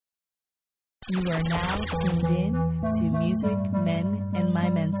You are now tuned in to Music, Men, and My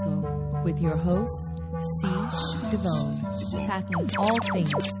Mental with your host, C. Devone, tackling all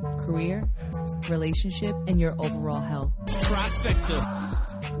things career, relationship, and your overall health. Trifecta.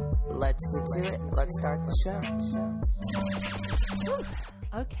 Let's get to it. Let's start the show.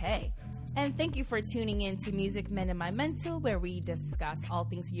 Okay. And thank you for tuning in to Music, Men, and My Mental, where we discuss all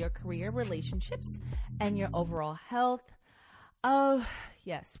things your career, relationships, and your overall health. Oh,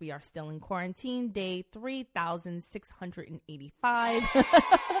 yes, we are still in quarantine, day 3,685.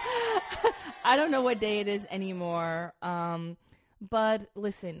 I don't know what day it is anymore. But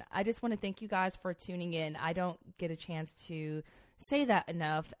listen, I just want to thank you guys for tuning in. I don't get a chance to say that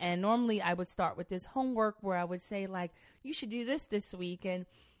enough. And normally I would start with this homework where I would say, like, you should do this week. And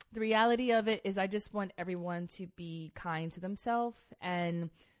the reality of it is I just want everyone to be kind to themselves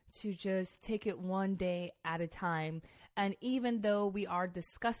and to just take it one day at a time. And even though we are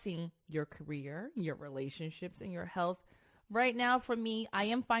discussing your career, your relationships, and your health, right now for me, I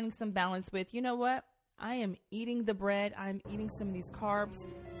am finding some balance with, you know what? I am eating the bread. I'm eating some of these carbs.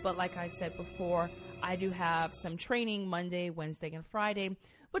 But like I said before, I do have some training Monday, Wednesday, and Friday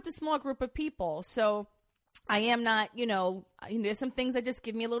with a small group of people. So I am not, there's some things that just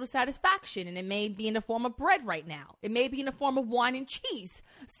give me a little satisfaction, and it may be in the form of bread right now. It may be in the form of wine and cheese.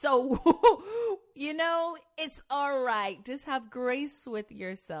 So, it's all right. Just have grace with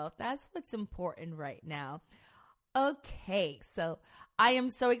yourself. That's what's important right now. Okay, so I am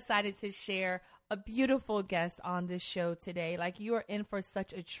so excited to share a beautiful guest on this show today. Like, you are in for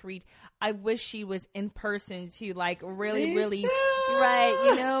such a treat. I wish she was in person to really,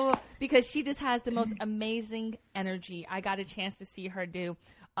 right, because she just has the most amazing energy. I got a chance to see her do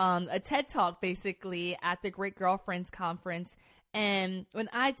a TED Talk basically at the Great Girlfriends Conference. And when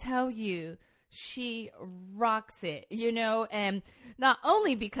I tell you, she rocks it, and not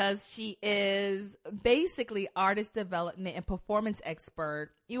only because she is basically artist development and performance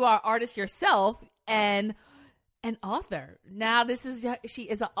expert, you are artist yourself and an author. Now she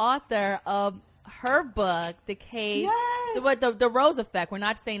is an author of her book, The Rose Effect. We're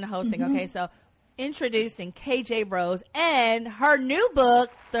not saying the whole thing. Okay. So introducing KJ Rose and her new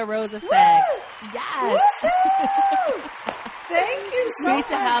book, The Rose Effect. Woo! Yes. Woo! Thank you so much. We need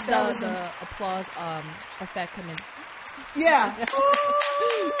to have the applause effect come in. Yeah.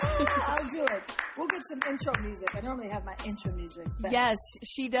 I'll do it. We'll get some intro music. I normally have my intro music. Yes,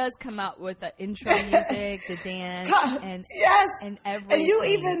 she does come out with the intro music, the dance, and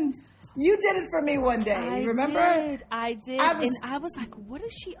everything. And you did it for me one day. You remember? I did. And I was like, what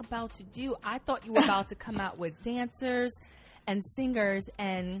is she about to do? I thought you were about to come out with dancers and singers,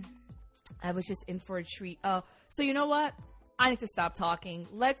 and I was just in for a treat. So you know what? I need to stop talking.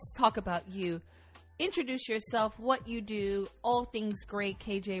 Let's talk about you. Introduce yourself, what you do, all things great,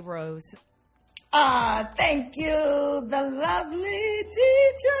 KJ Rose. Thank you, the lovely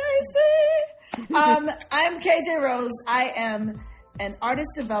DJC. I'm KJ Rose. I am an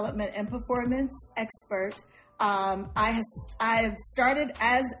artist development and performance expert. I have started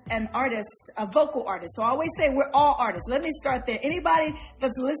as an artist, a vocal artist. So I always say we're all artists. Let me start there. Anybody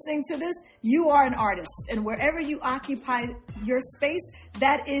that's listening to this, you are an artist. And wherever you occupy your space,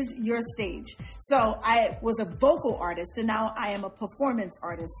 that is your stage. So I was a vocal artist, and now I am a performance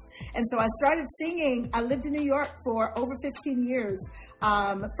artist. And so I started singing. I lived in New York for over 15 years,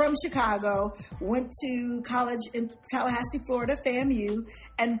 from Chicago, went to college in Tallahassee, Florida, FAMU.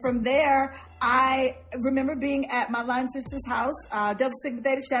 And from there, I remember being at my line sister's house, Delta Sigma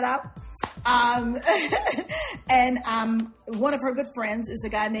Theta, shout out. And one of her good friends is a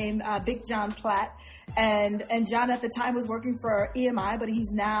guy named Big John Platt. And John at the time was working for EMI, but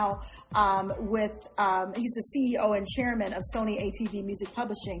he's now he's the CEO and chairman of Sony ATV Music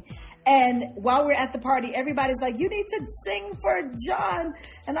Publishing. And while we're at the party, everybody's like, you need to sing for John.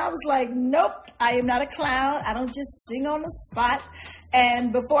 And I was like, nope, I am not a clown. I don't just sing on the spot.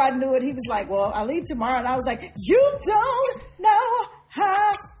 And before I knew it, he was like, well, I leave tomorrow. And I was like, you don't know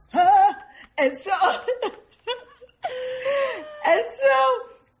how. And so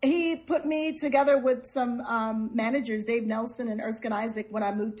he put me together with some managers, Dave Nelson and Erskine Isaac, when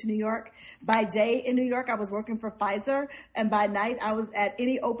I moved to New York. By day in New York, I was working for Pfizer. And by night, I was at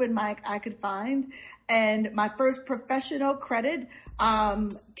any open mic I could find. And my first professional credit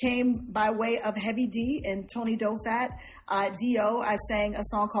came by way of Heavy D and Tony Dofat. D.O., I sang a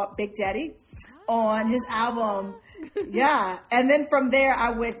song called Big Daddy on his album. Yeah. And then from there,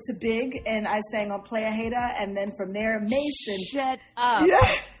 I went to Big and I sang on Playa Hater. And then from there, Mason. Shut up. Yeah.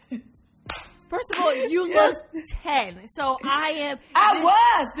 First of all, you look 10. So I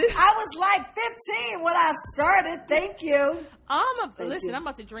was like 15 when I started. Thank you. Listen, I'm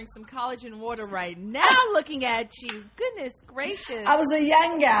about to drink some collagen water right now looking at you. Goodness gracious. I was a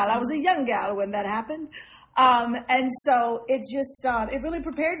young gal when that happened. And so it just, it really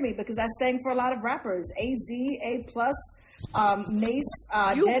prepared me because I sang for a lot of rappers. AZ, A+, Mace,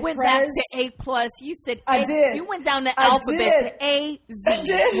 you Dead went Prez. back to A+. You said A. I did. You went down the I alphabet did. to I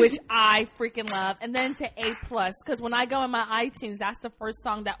did. AZ, which I freaking love, and then to A+. Because when I go in my iTunes, that's the first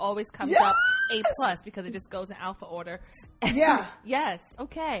song that always comes up, A+, because it just goes in alpha order. Yeah. Yes.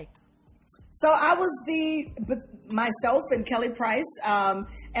 Okay. So I was myself and Kelly Price,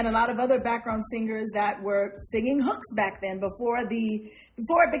 and a lot of other background singers that were singing hooks back then before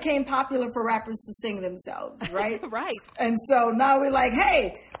it became popular for rappers to sing themselves, right? Right. And so now we're like,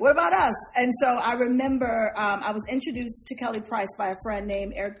 hey, what about us? And so I remember I was introduced to Kelly Price by a friend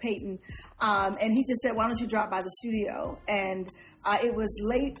named Eric Payton, and he just said, why don't you drop by the studio? And it was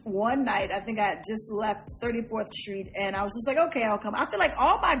late one night. I think I had just left 34th Street, and I was just like, okay, I'll come. I feel like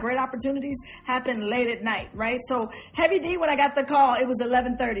all my great opportunities happen late at night, right? So Heavy D, when I got the call, it was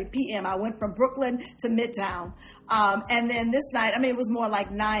 11:30 p.m. I went from Brooklyn to Midtown. And then this night, it was more like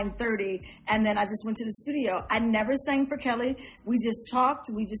 9:30, and then I just went to the studio. I never sang for Kelly. We just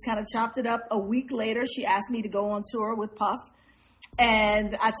talked. We just kind of chopped it up. A week later, she asked me to go on tour with Puff.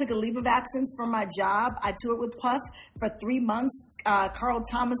 And I took a leave of absence from my job. I toured with Puff for 3 months. Carl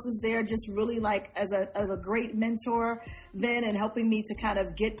Thomas was there just really like as a great mentor then, and helping me to kind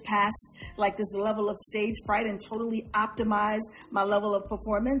of get past like this level of stage fright and totally optimize my level of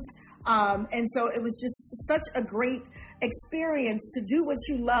performance. And so it was just such a great experience to do what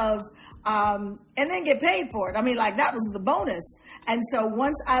you love, and then get paid for it. That was the bonus. And so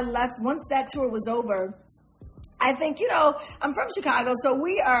once that tour was over, I think, I'm from Chicago, so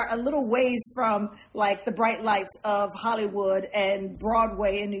we are a little ways from like the bright lights of Hollywood and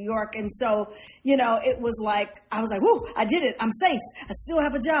Broadway in New York. And so, it was like, I was like, whoo, I did it. I'm safe. I still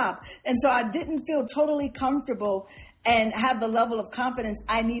have a job. And so I didn't feel totally comfortable and have the level of confidence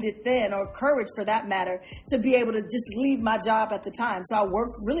I needed then, or courage for that matter, to be able to just leave my job at the time. So I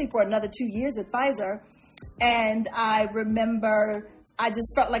worked really for another 2 years at Pfizer. And I remember I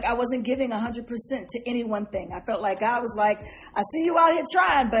just felt like I wasn't giving 100% to any one thing. I felt like I was like, I see you out here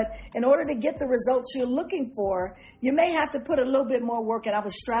trying, but in order to get the results you're looking for, you may have to put a little bit more work. And I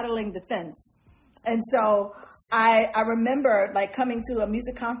was straddling the fence. And so I remember like coming to a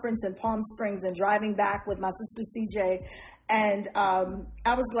music conference in Palm Springs and driving back with my sister CJ. And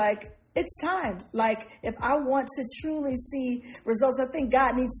I was like, it's time. Like, if I want to truly see results, I think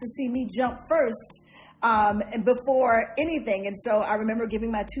God needs to see me jump first. And before anything. And so I remember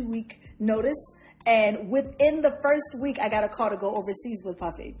giving my 2-week notice, and within the first week, I got a call to go overseas with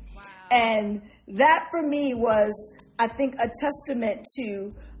Puffy. Wow. And that for me was, I think, a testament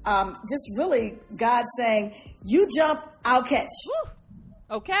to just really God saying, you jump, I'll catch.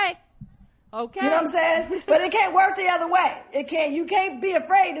 Woo. Okay. Okay. You know what I'm saying? But it can't work the other way. You can't be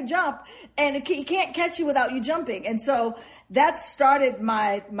afraid to jump, and he can't catch you without you jumping. And so that started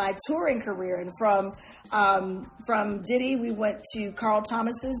my touring career. And from Diddy, we went to Carl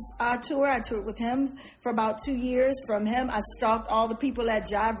Thomas's tour. I toured with him for about 2 years. From him, I stalked all the people at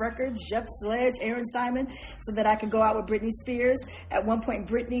Jive Records, Jeff Sledge, Aaron Simon, so that I could go out with Britney Spears. At one point,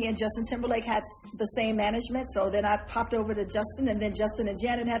 Britney and Justin Timberlake had the same management. So then I popped over to Justin, and then Justin and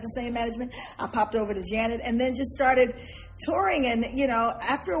Janet had the same management. I popped over to Janet, and then just started touring. And,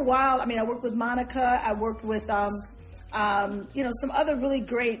 after a while, I worked with Monica. I worked with, some other really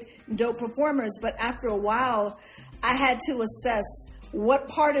great, dope performers. But after a while, I had to assess what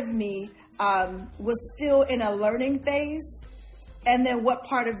part of me was still in a learning phase, and then what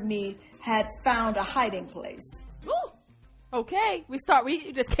part of me had found a hiding place. Ooh, okay. We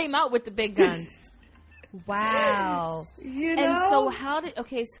just came out with the big guns. Wow. And so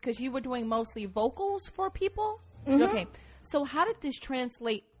because you were doing mostly vocals for people? Mm-hmm. Okay. So how did this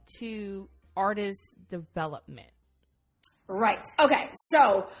translate to artist development? Right. Okay.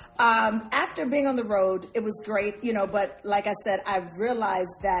 So after being on the road, it was great, but like I said, I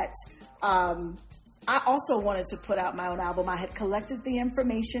realized that I also wanted to put out my own album. I had collected the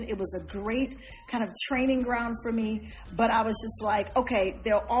information. It was a great kind of training ground for me. But I was just like, okay,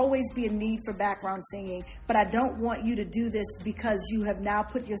 there'll always be a need for background singing, but I don't want you to do this because you have now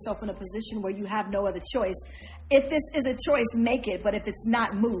put yourself in a position where you have no other choice. If this is a choice, make it. But if it's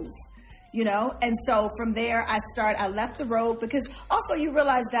not, move. And so from there, I left the road, because also you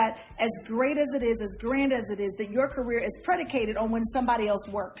realize that as great as it is, as grand as it is, that your career is predicated on when somebody else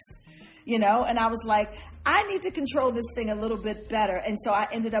works. And I was like, I need to control this thing a little bit better. And so I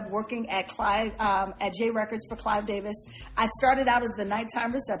ended up working at at J Records for Clive Davis. I started out as the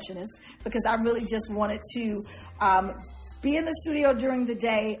nighttime receptionist because I really just wanted to be in the studio during the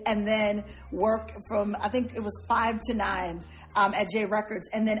day and then work from, I think it was 5 to 9 at J Records.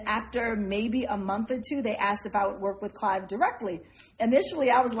 And then after maybe a month or two, they asked if I would work with Clive directly. Initially,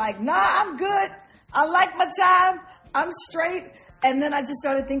 I was like, nah, I'm good. I like my time. I'm straight. And then I just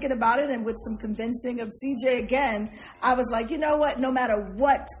started thinking about it. And with some convincing of CJ again, I was like, you know what? No matter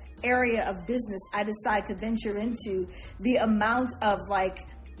what area of business I decide to venture into, the amount of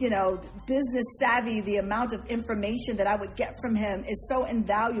business savvy, the amount of information that I would get from him is so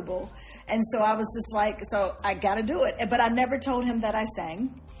invaluable. And so I was just like, so I got to do it. But I never told him that I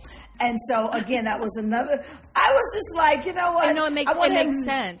sang. And so, again, that was another, I was just like, you know what? It makes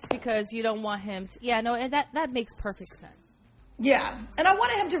sense because you don't want him to, and that makes perfect sense. Yeah. And I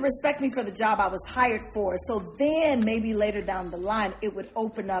wanted him to respect me for the job I was hired for. So then maybe later down the line, it would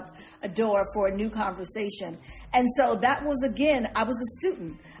open up a door for a new conversation. And so that was, again, I was a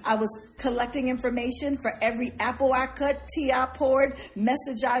student. I was collecting information for every apple I cut, tea I poured,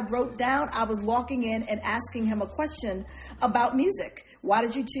 message I wrote down. I was walking in and asking him a question about music. Why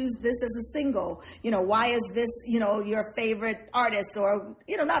did you choose this as a single? Why is this, your favorite artist or,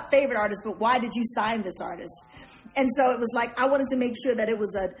 not favorite artist, but why did you sign this artist? And so it was like, I wanted to make sure that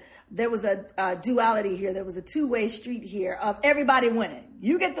there was a duality here. There was a two-way street here of everybody winning.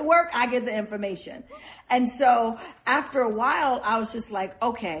 You get the work, I get the information. And so after a while, I was just like,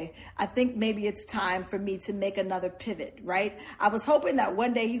 okay, I think maybe it's time for me to make another pivot, right? I was hoping that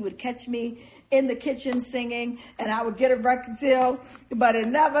one day he would catch me in the kitchen singing and I would get a record deal, but it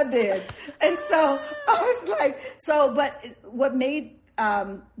never did. And so I was like, but what made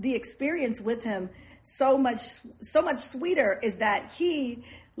the experience with him so much sweeter is that he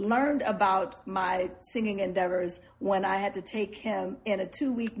learned about my singing endeavors when I had to take him in a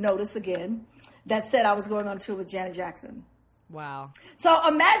 2-week notice again that said I was going on tour with Janet Jackson. Wow. So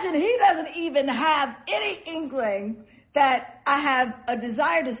imagine he doesn't even have any inkling that I have a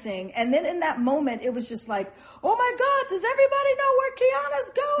desire to sing. And then in that moment, it was just like, oh my God, does everybody know where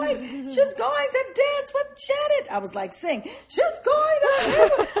Kiana's going? She's going to dance with Janet. I was like, sing. She's going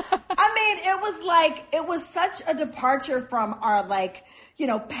to. I mean, it was such a departure from our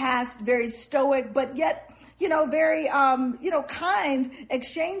past, very stoic, but yet, very, kind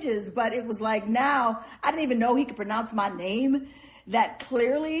exchanges. But it was like now I didn't even know he could pronounce my name that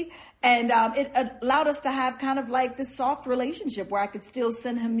clearly. And it allowed us to have kind of like this soft relationship where I could still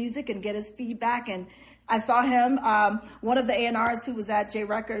send him music and get his feedback. And I saw him, one of the A&Rs who was at J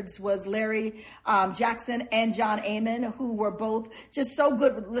Records was Larry Jackson and John Amen, who were both just so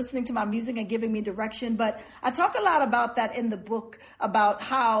good with listening to my music and giving me direction. But I talk a lot about that in the book, about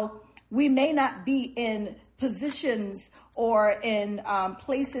how we may not be in positions or in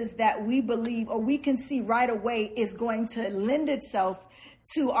places that we believe or we can see right away is going to lend itself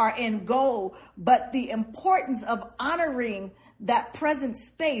to our end goal. But the importance of honoring that present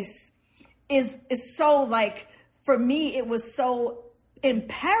space is so, for me, it was so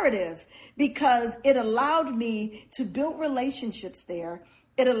imperative because it allowed me to build relationships there.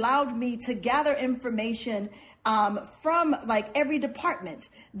 It allowed me to gather information from every department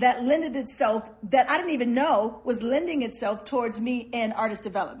that lended itself, that I didn't even know was lending itself towards me in artist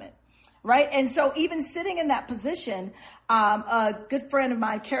development. Right. And so even sitting in that position, a good friend of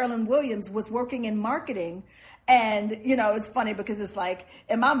mine, Carolyn Williams, was working in marketing. And, it's funny because it's like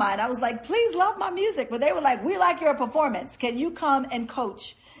in my mind, I was like, please love my music. But they were like, we like your performance. Can you come and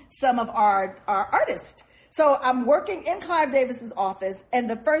coach some of our artists? So I'm working in Clive Davis's office, and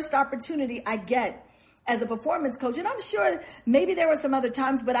the first opportunity I get as a performance coach, and I'm sure maybe there were some other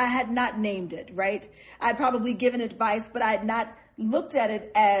times, but I had not named it, right? I'd probably given advice, but I had not looked at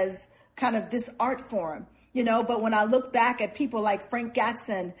it as kind of this art form, but when I look back at people like Frank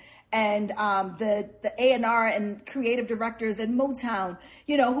Gatson and the A&R and creative directors at Motown,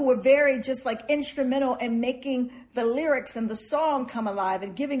 who were very just instrumental in making the lyrics and the song come alive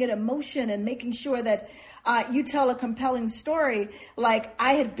and giving it emotion and making sure that you tell a compelling story.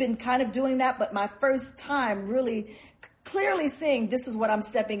 I had been kind of doing that, but my first time really clearly seeing this is what I'm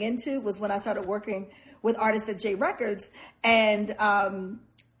stepping into was when I started working with artists at J Records.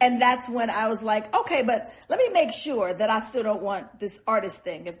 And that's when I was like, okay, but let me make sure that I still don't want this artist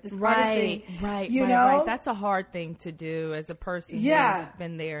thing. If this artist thing, right. That's a hard thing to do as a person who's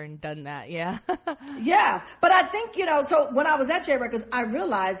been there and done that. Yeah. Yeah. But I think, so when I was at J Records, I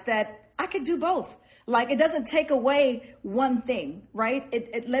realized that I could do both. Like, it doesn't take away one thing, right?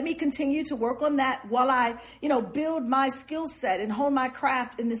 It let me continue to work on that while I, build my skill set and hone my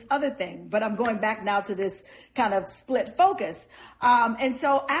craft in this other thing. But I'm going back now to this kind of split focus. And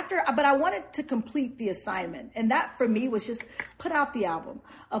so but I wanted to complete the assignment. And that for me was just put out the album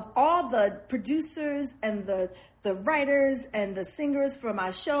of all the producers and the writers and the singers for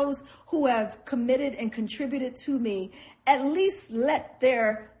my shows who have committed and contributed to me. At least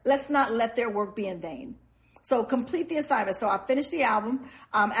let's not let their work be in vain. So complete the assignment. So I finished the album.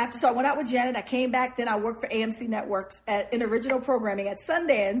 So I went out with Janet. I came back. Then I worked for AMC Networks in original programming at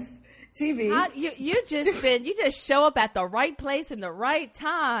Sundance TV. You just show up at the right place in the right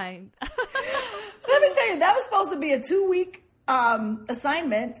time. Let me tell you, that was supposed to be a 2-week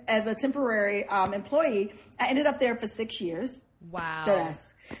assignment as a temporary employee. I ended up there for 6 years. Wow.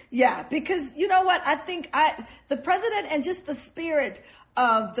 Yeah, because you know what? I think the president and just the spirit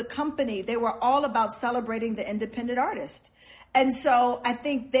of the company, they were all about celebrating the independent artist. And so I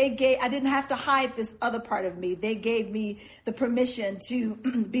think I didn't have to hide this other part of me. They gave me the permission to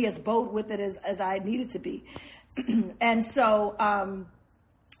be as bold with it as I needed to be. And so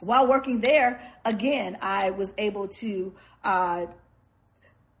while working there, again, I was able to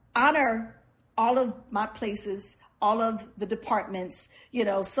honor all of my places, all of the departments.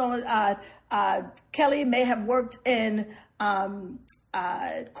 So Kelly may have worked in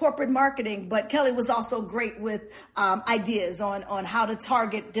corporate marketing, but Kelly was also great with ideas on how to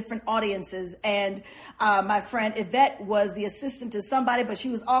target different audiences. And my friend Yvette was the assistant to somebody, but she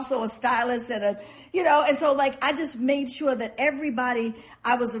was also a stylist and so I just made sure that everybody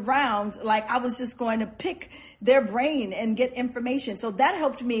I was around, I was just going to pick their brain and get information. So that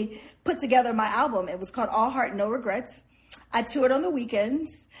helped me put together my album. It was called All Heart, No Regrets. I toured on the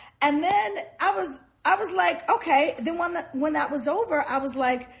weekends, and then I was like, okay. Then when that was over, I was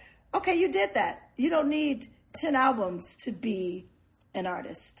like, okay, you did that. You don't need 10 albums to be an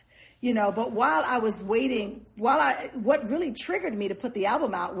artist, But while I was waiting, what really triggered me to put the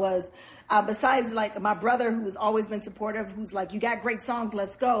album out was, besides my brother, who has always been supportive, who's like, you got great songs,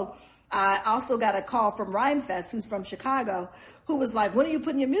 let's go. I also got a call from Rhymefest, who's from Chicago, who was like, when are you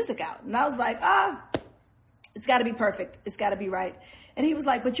putting your music out? And I was like, it's got to be perfect. It's got to be right. And he was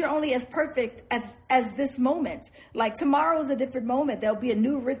like, but you're only as perfect as this moment. Like, tomorrow's a different moment. There'll be a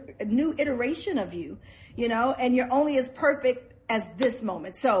new iteration of you, and you're only as perfect as this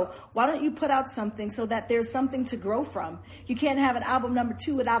moment. So why don't you put out something so that there's something to grow from? You can't have an album number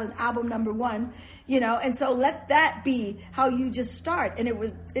 2 without an album number 1, and so let that be how you just start. And it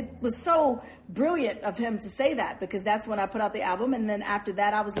was so brilliant of him to say that, because that's when I put out the album. And then after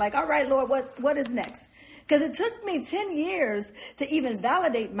that, I was like, all right, Lord, what is next? Because it took me 10 years to even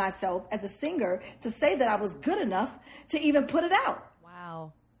validate myself as a singer, to say that I was good enough to even put it out.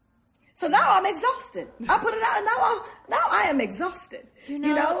 Wow. So now I'm exhausted. I put it out, and now I am exhausted.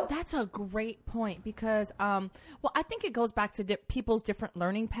 That's a great point, because, I think it goes back to people's different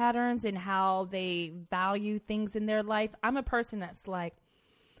learning patterns and how they value things in their life. I'm a person that's like,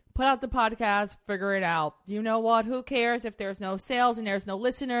 put out the podcast, figure it out. You know what? Who cares if there's no sales and there's no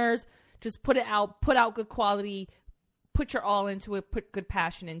listeners? Just put it out, put out good quality, put your all into it, put good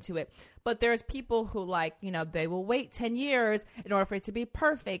passion into it. But there's people who they will wait 10 years in order for it to be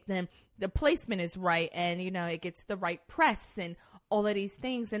perfect. Then the placement is right, and, it gets the right press and all of these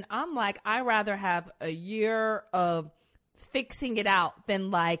things. And I'm like, I rather have a year of fixing it out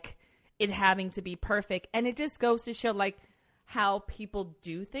than it having to be perfect. And it just goes to show how people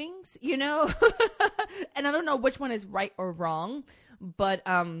do things, And I don't know which one is right or wrong, but,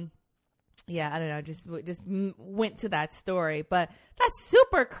 yeah, I don't know, just went to that story. But that's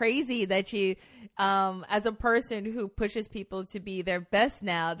super crazy that you, as a person who pushes people to be their best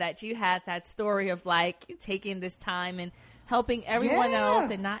now, that you had that story of taking this time and helping everyone else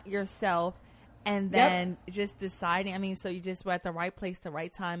and not yourself. And then just deciding, so you just were at the right place, the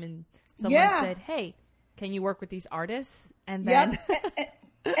right time. And someone said, hey, can you work with these artists? And then.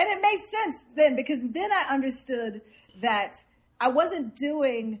 And it made sense then, because then I understood that I wasn't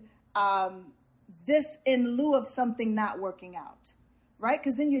doing this in lieu of something not working out, right?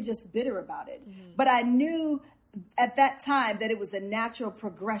 Because then you're just bitter about it. Mm-hmm. But I knew at that time that it was a natural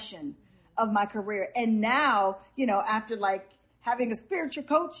progression of my career. And now, after having a spiritual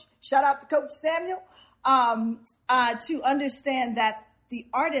coach, shout out to Coach Samuel, to understand that the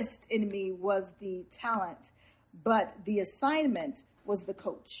artist in me was the talent, but the assignment was the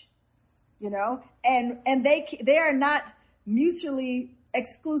coach, and they are not mutually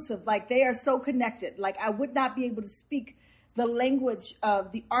exclusive. They are so connected. I would not be able to speak the language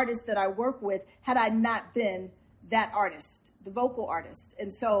of the artists that I work with had I not been that artist, the vocal artist.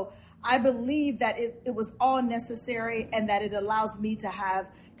 And so I believe that it was all necessary, and that it allows me to have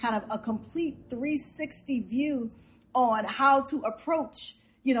kind of a complete 360 view on how to approach,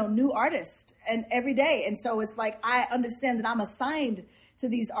 new artists and every day. And so it's like, I understand that I'm assigned to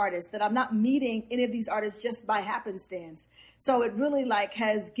these artists, that I'm not meeting any of these artists just by happenstance. So it really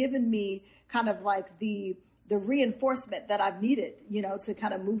has given me kind of the reinforcement that I've needed, to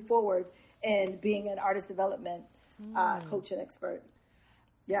kind of move forward in being an artist development coach and expert.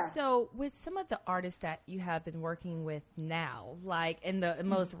 Yeah. So with some of the artists that you have been working with now,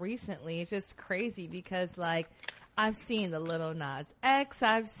 most recently, it's just crazy because I've seen the Lil Nas X,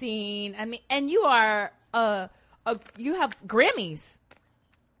 and you are you have Grammys.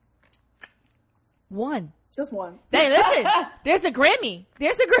 One. Just one. Hey, listen, there's a Grammy.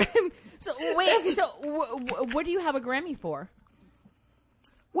 So wait, what do you have a Grammy for?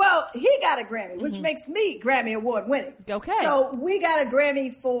 Well, he got a Grammy, which makes me Grammy Award winning. Okay. So we got a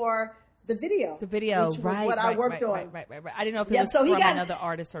Grammy for the video. The video, which was what I worked on. Right. I didn't know if it was from another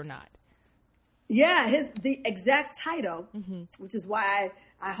artist or not. Yeah, the exact title, which is why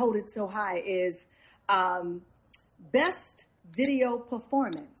I hold it so high, is Best Video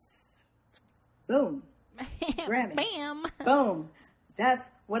Performance. Boom. Grammy. Bam. Boom.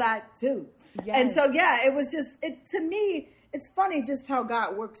 That's what I do. Yes. And so, it was just, to me, it's funny just how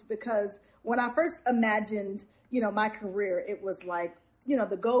God works, because when I first imagined, my career, it was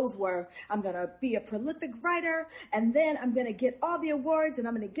the goals were, I'm going to be a prolific writer, and then I'm going to get all the awards, and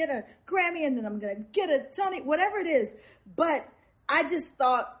I'm going to get a Grammy, and then I'm going to get a Tony, whatever it is. But I just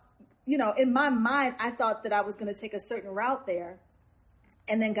thought, in my mind, I thought that I was going to take a certain route there.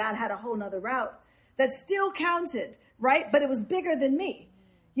 And then God had a whole nother route that still counted, right? But it was bigger than me.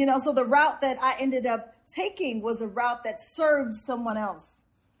 So the route that I ended up taking was a route that served someone else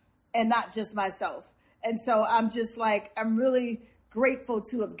and not just myself. And so I'm just I'm really grateful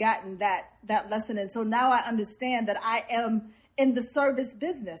to have gotten that lesson. And so now I understand that I am in the service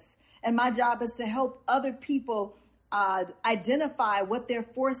business, and my job is to help other people identify what their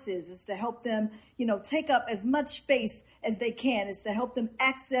force is to help them, take up as much space as they can, is to help them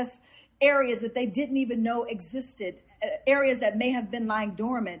access areas that they didn't even know existed, areas that may have been lying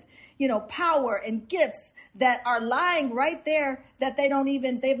dormant, power and gifts that are lying right there that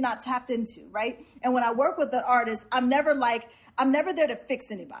they've not tapped into, right? And when I work with the artist, I'm never there to fix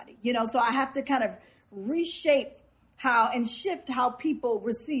anybody, so I have to kind of reshape and shift how people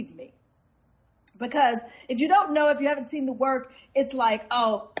receive me. Because if you haven't seen the work, it's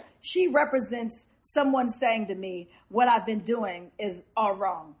oh, she represents someone saying to me, what I've been doing is all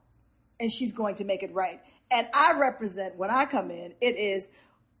wrong, and she's going to make it right. And I represent, when I come in, it is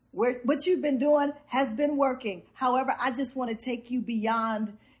what you've been doing has been working. However, I just want to take you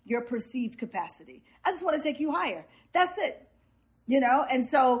beyond your perceived capacity. I just want to take you higher. That's it. And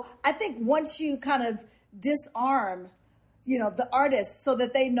so I think once you kind of disarm, the artists, so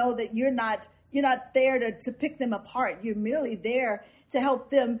that they know that you're not there to pick them apart. You're merely there to help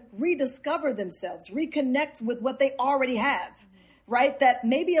them rediscover themselves, reconnect with what they already have, right? That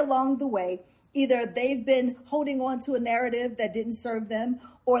maybe along the way, either they've been holding on to a narrative that didn't serve them,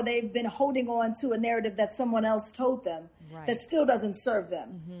 or they've been holding on to a narrative that someone else told them that still doesn't serve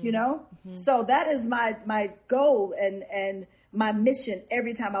them, So that is my goal and my mission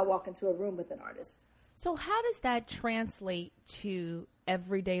every time I walk into a room with an artist. So how does that translate to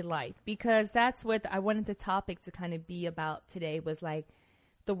everyday life? Because that's what I wanted the topic to kind of be about today, was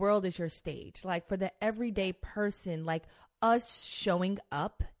the world is your stage. For the everyday person, us showing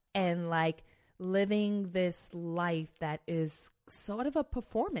up and living this life that is sort of a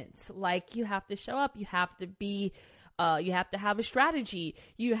performance. You have to show up, you have to be, you have to have a strategy,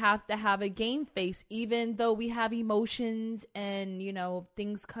 you have to have a game face, even though we have emotions and,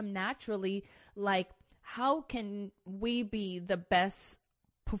 things come naturally. How can we be the best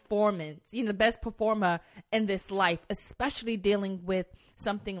the best performer in this life, especially dealing with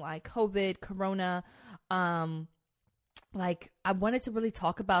something like COVID, Corona? I wanted to really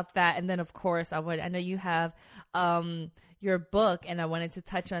talk about that. And then, of course, I know you have your book, and I wanted to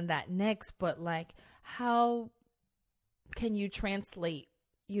touch on that next. But, how can you translate,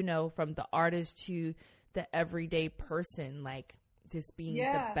 from the artist to the everyday person, just being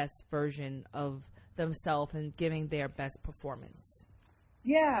the best version of themselves and giving their best performance?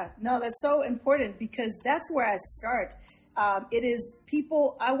 Yeah, no, that's so important, because that's where I start. It is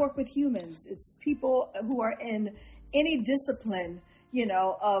people, I work with humans. It's people who are in any discipline,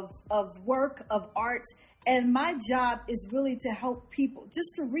 of work, of art. And my job is really to help people,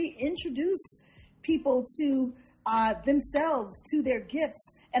 just to reintroduce people to themselves, to their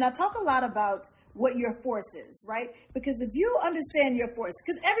gifts. And I talk a lot about what your force is, right? Because if you understand your force,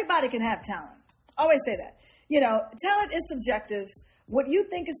 because everybody can have talent. I always say that. Talent is subjective. What you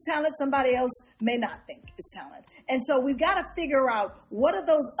think is talent, somebody else may not think is talent. And so we've got to figure out what are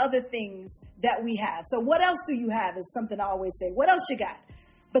those other things that we have. So what else do you have is something I always say. What else you got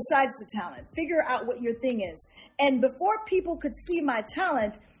besides the talent? Figure out what your thing is. And before people could see my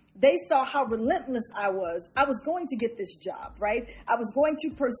talent, they saw how relentless I was. I was going to get this job, right? I was going to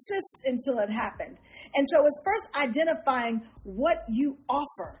persist until it happened. And so it's first identifying what you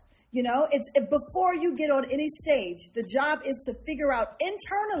offer. It's before you get on any stage, the job is to figure out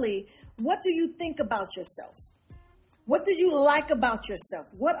internally, what do you think about yourself? What do you like about yourself?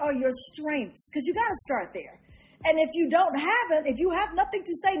 What are your strengths? Because you got to start there. And if you if you have nothing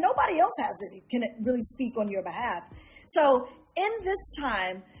to say, nobody else has it, can really speak on your behalf. So in this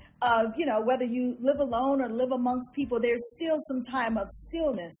time of, whether you live alone or live amongst people, there's still some time of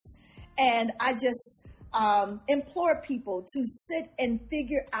stillness. And I just implore people to sit and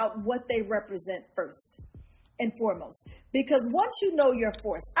figure out what they represent first and foremost. Because once you know your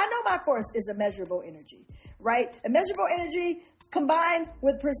force, I know my force is immeasurable energy, right? Immeasurable energy combined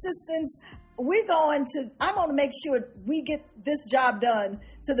with persistence, I'm going to make sure we get this job done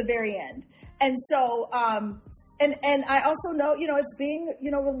to the very end. And so, and I also know, it's being,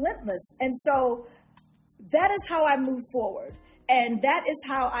 relentless. And so that is how I move forward. And that is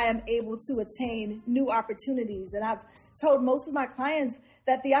how I am able to attain new opportunities. And I've told most of my clients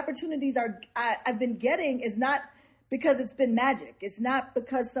that the opportunities I've been getting is not because it's been magic. It's not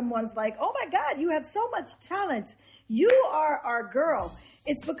because someone's like, oh my God, you have so much talent. You are our girl.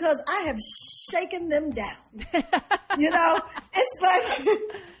 It's because I have shaken them down. It's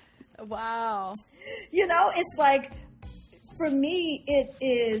like, wow. It's like, for me, it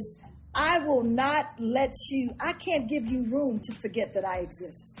is, I will not I can't give you room to forget that I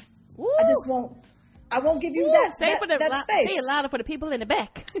exist. Woo. I won't give you that space. Say it louder for the people in the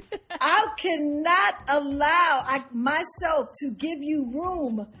back. I cannot allow myself to give you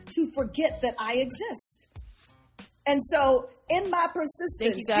room to forget that I exist. And so in my persistence,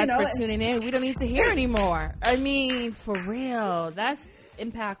 thank you guys for tuning in. We don't need to hear anymore. I mean, for real, that's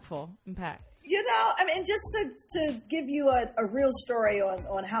impactful. Just to give you a real story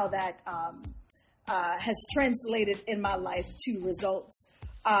on how that has translated in my life to results.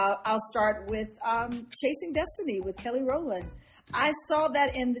 I'll start with Chasing Destiny with Kelly Rowland. I saw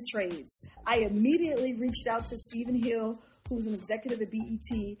that in the trades. I immediately reached out to Stephen Hill, who's an executive at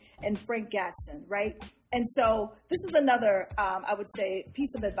BET, and Frank Gatson, right? And so this is another, I would say,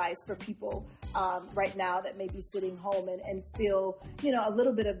 piece of advice for people right now that may be sitting home and feel, a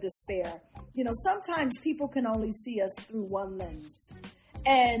little bit of despair. Sometimes people can only see us through one lens.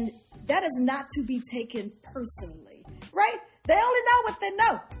 And that is not to be taken personally, right? They only know what they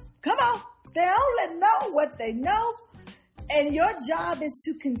know. Come on. They only know what they know. And your job is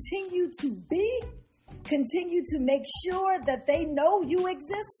to continue to make sure that they know you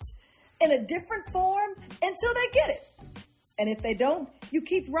exist in a different form until they get it. And if they don't, you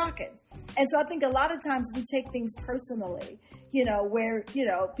keep rocking. And so I think a lot of times we take things personally, where,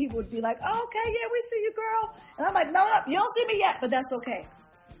 people would be like, oh, okay, yeah, we see you, girl. And I'm like, no, you don't see me yet, but that's okay.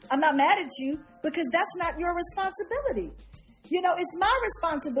 I'm not mad at you because that's not your responsibility. It's my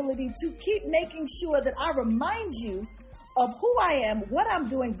responsibility to keep making sure that I remind you of who I am, what I'm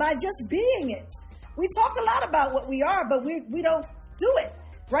doing by just being it. We talk a lot about what we are, but we don't do it,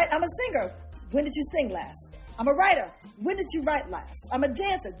 right? I'm a singer. When did you sing last? I'm a writer. When did you write last? I'm a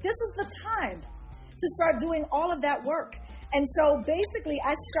dancer. This is the time to start doing all of that work. And so basically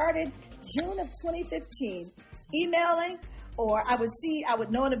I started June of 2015 emailing, or I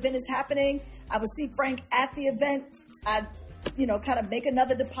would know an event is happening. I would see Frank at the event. I'd, kind of make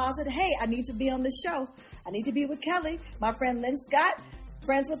another deposit. Hey, I need to be on the show. I need to be with Kelly. My friend Lynn Scott,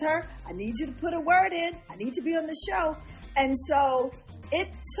 friends with her. I need you to put a word in. I need to be on the show. And so it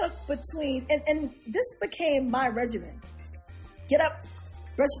took and this became my regimen. Get up,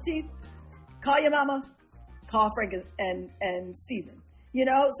 brush your teeth, call your mama, call Frank and Stephen.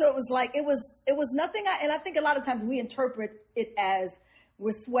 So it was like, it was nothing. And I think a lot of times we interpret it as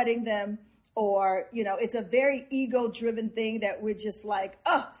we're sweating them, or, it's a very ego-driven thing that we're just like,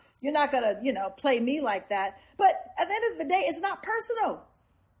 oh, you're not going to, play me like that. But at the end of the day, it's not personal.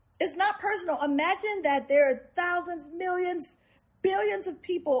 It's not personal. Imagine that there are thousands, millions, billions of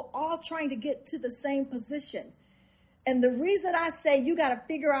people all trying to get to the same position. And the reason I say you got to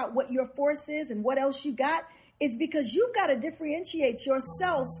figure out what your force is and what else you got is because you've got to differentiate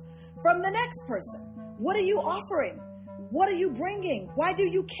yourself from the next person. What are you offering? What are you bringing? Why do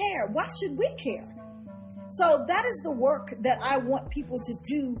you care? Why should we care? So that is the work that I want people to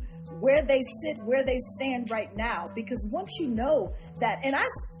do where they sit, where they stand right now. Because once you know that, and I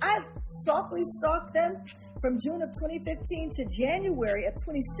softly stalked them from June of 2015 to January of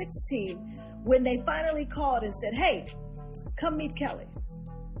 2016, when they finally called and said, hey, come meet Kelly.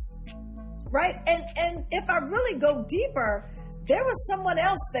 Right? And if I really go deeper, there was someone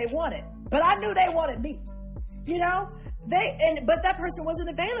else they wanted, but I knew they wanted me, you know? But that person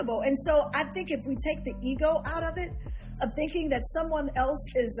wasn't available. And so I think if we take the ego out of it, of thinking that someone else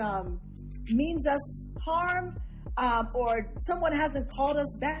means us harm, or someone hasn't called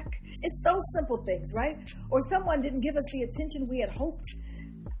us back, it's those simple things, right? Or someone didn't give us the attention we had hoped.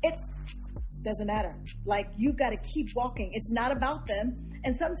 It doesn't matter. Like, you've got to keep walking. It's not about them.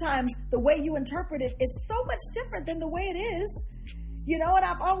 And sometimes the way you interpret it is so much different than the way it is. You know, and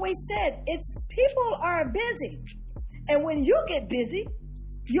I've always said, it's people are busy. And when you get busy,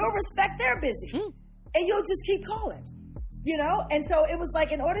 you'll respect they're busy. And you'll just keep calling, you know? And so it was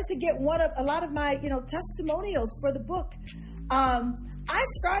like, in order to get a lot of my, testimonials for the book, I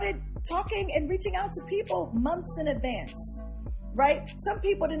started talking and reaching out to people months in advance, right? Some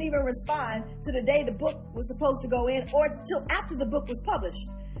people didn't even respond to the day the book was supposed to go in or till after the book was published,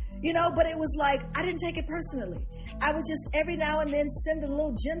 but it was like, I didn't take it personally. I would just every now and then send a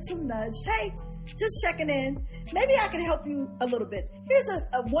little gentle nudge. Hey, just checking in. Maybe I can help you a little bit. Here's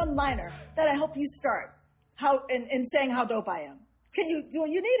a one-liner that I help you start in saying how dope I am. Do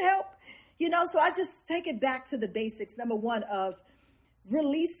you need help? So I just take it back to the basics. Number one, of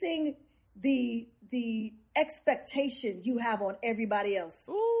releasing the expectation you have on everybody else.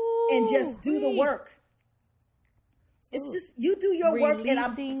 Ooh, and just do the work. It's just, you do your work. And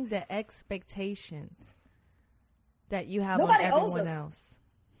releasing the expectations that you have on everyone else.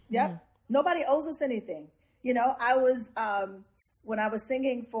 Yep. Nobody owes us anything. I was, when I was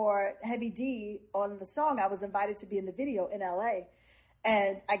singing for Heavy D on the song, I was invited to be in the video in LA.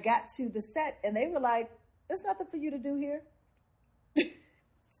 And I got to the set and they were like, there's nothing for you to do here. And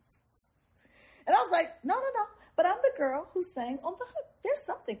I was like, no, but I'm the girl who sang on the hook. There's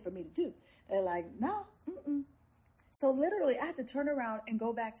something for me to do. And they're like, no. So literally I had to turn around and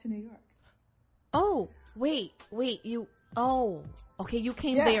go back to New York. Oh, wait, okay, you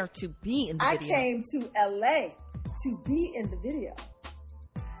came there to be in the video. I came to LA to be in the video.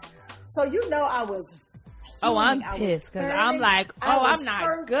 So I was Oh, I'm pissed because I'm like, I'm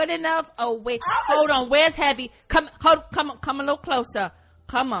not good enough. Oh, wait, hold on. Where's Heavy? Come a little closer.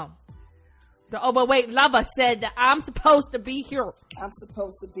 Come on. The overweight lover said that I'm supposed to be here. I'm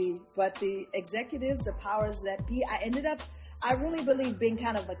supposed to be, but the executives, the powers that be, I really believe being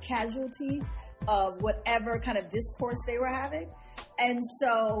kind of a casualty of whatever kind of discourse they were having. And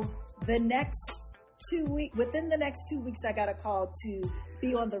so within the next 2 weeks, I got a call to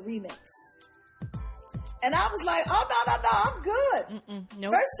be on the remix. And I was like, oh, no, I'm good.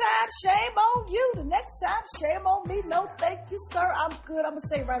 Nope. First time, shame on you. The next time, shame on me. No, thank you, sir. I'm good. I'm going to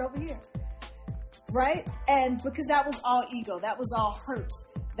stay right over here. Right? And because that was all ego. That was all hurt.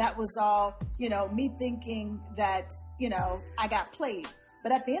 That was all, me thinking that, I got played.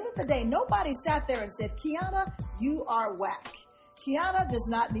 But at the end of the day, nobody sat there and said, Kiana, you are whack. Kiana does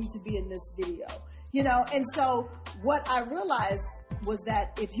not need to be in this video. And so what I realized was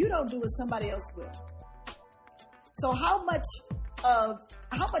that if you don't do it, somebody else will. So how much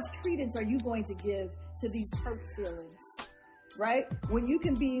credence are you going to give to these hurt feelings, right? When you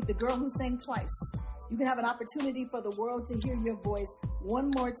can be the girl who sang twice, you can have an opportunity for the world to hear your voice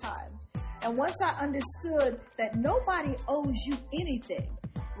one more time. And once I understood that nobody owes you anything,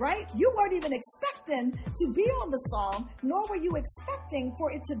 right? You weren't even expecting to be on the song, nor were you expecting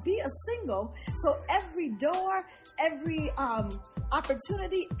for it to be a single. So every door, every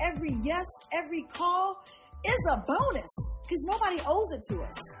opportunity, every yes, every call is a bonus because nobody owes it to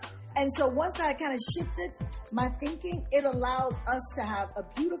us. And so once I kind of shifted my thinking, it allowed us to have a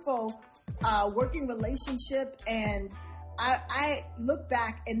beautiful working relationship. And I look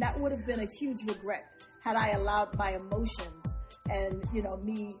back, and that would have been a huge regret had I allowed my emotions and,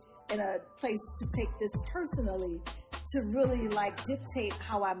 me in a place to take this personally to really dictate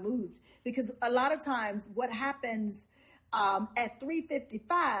how I moved. Because a lot of times what happens at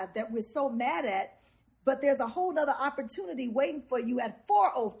 3:55 that we're so mad at, but there's a whole other opportunity waiting for you at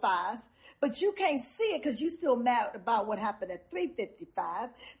 4:05, but you can't see it because you're still mad about what happened at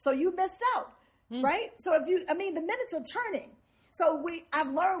 3:55. So you missed out, right? So the minutes are turning. So I've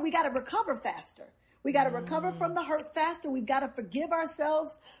learned we got to recover faster. We got to recover from the hurt faster. We've got to forgive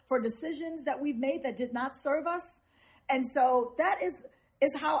ourselves for decisions that we've made that did not serve us. And so that is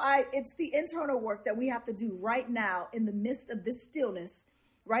how it's the internal work that we have to do right now in the midst of this stillness,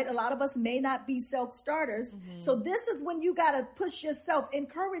 right? A lot of us may not be self-starters. So this is when you got to push yourself,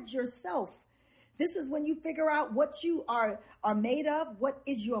 encourage yourself. This is when you figure out what you are made of. What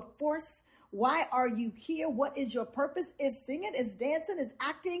is your force? Why are you here? What is your purpose? Is singing, is dancing, is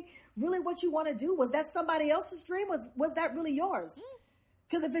acting really what you want to do? Was that somebody else's dream? Was that really yours?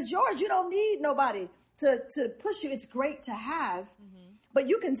 Because if it's yours, you don't need nobody to push you. It's great to have, but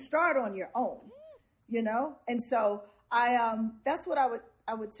you can start on your own, you know? And so that's what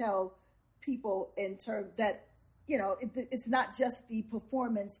I would tell people in terms that, you know, it's not just the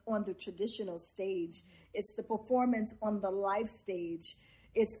performance on the traditional stage. It's the performance on the live stage.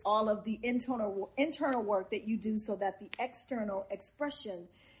 It's all of the internal work that you do so that the external expression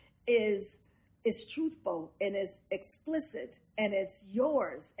is truthful and is explicit and it's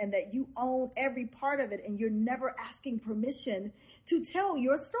yours, and that you own every part of it, and you're never asking permission to tell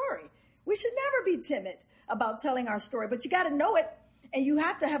your story. We should never be timid about telling our story, but you got to know it, and you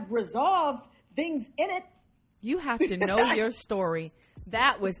have to have resolved things in it. You have to know your story.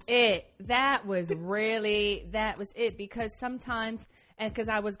 That was it. That was it. Because sometimes, and because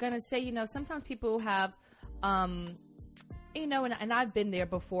I was going to say, you know, sometimes people have, you know, and I've been there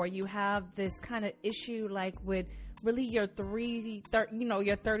before. You have this kind of issue, like with really your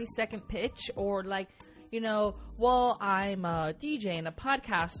 30-second pitch, or like, you know, well, I'm a DJ and a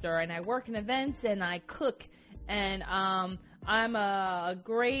podcaster, and I work in events, and I cook, and I'm a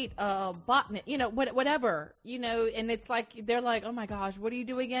great botanist, you know, whatever, you know, and it's like, they're like, oh my gosh, what do you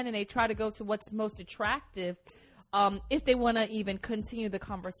do again? And they try to go to what's most attractive, if they want to even continue the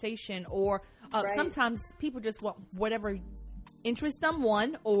conversation, or Right. Sometimes people just want whatever interests them,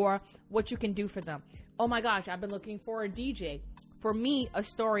 one, or what you can do for them. Oh my gosh, I've been looking for a DJ. For me, a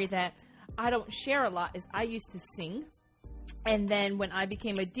story that I don't share a lot is I used to sing. And then when I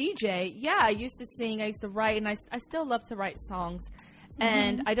became a DJ, I used to sing, I used to write, and I still love to write songs.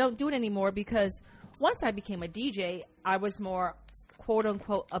 And I don't do it anymore because once I became a DJ, I was more quote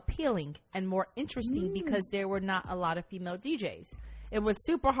unquote appealing and more interesting because there were not a lot of female DJs. It was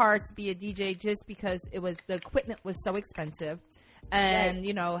super hard to be a DJ just because the equipment was so expensive. And, Right.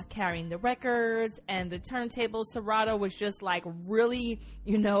 you know, carrying the records and the turntables, Serato was just like really,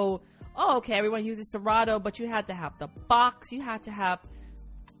 you know, oh, okay, everyone uses Serato, but you had to have the box. You had to have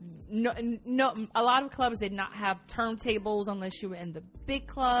no. A lot of clubs did not have turntables unless you were in the big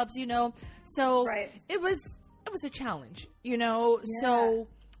clubs, you know. So Right. it was a challenge, you know. Yeah. So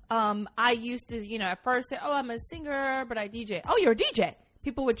I used to, you know, at first say, oh, I'm a singer, but I DJ. Oh, you're a DJ.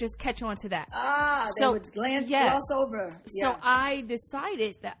 People would just catch on to that. They would gloss over. So I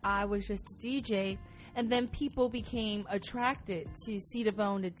decided that I was just a DJ, and then people became attracted to C.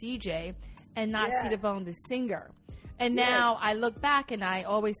 Devone, the DJ, and not C. Devone, the singer. And now I look back and I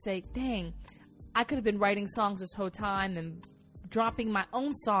always say, dang, I could have been writing songs this whole time and dropping my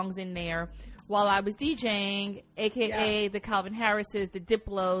own songs in there while I was DJing, a.k.a. the Calvin Harrises, the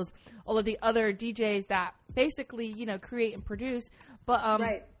Diplos, all of the other DJs that basically, you know, create and produce. But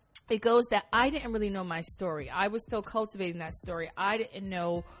Right. it goes that I didn't really know my story. I was still cultivating that story. I didn't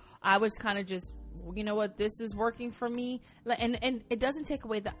know. I was kind of just, you know what, this is working for me. And it doesn't take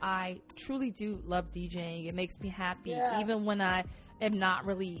away that I truly do love DJing. It makes me happy. Yeah. Even when I am not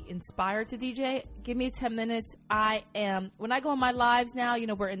really inspired to DJ, give me 10 minutes. I am, when I go on my lives now, you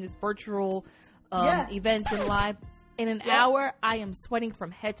know, we're in this virtual events and live. In an hour, I am sweating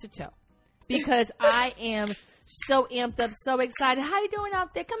from head to toe because I am so amped up, so excited. How you doing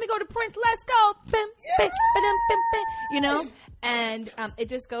out there? Can we go to Prince? Let's go. Bim, bim, ba-dum, bim, bim. You know? And it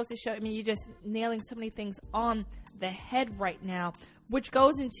just goes to show, I mean, you're just nailing so many things on the head right now, which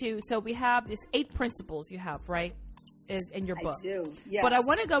goes into, so we have these 8 principles you have, right? Is in your book. I do. Yes. But I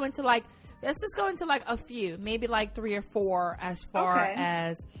want to go into like, let's just go into like a few, maybe like 3 or 4 as far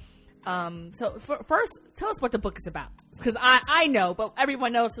as, so first, tell us what the book is about. Because I know, but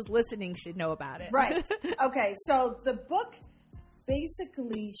everyone else who's listening should know about it. Right. Okay. So the book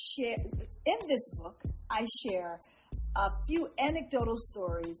basically in this book, I share a few anecdotal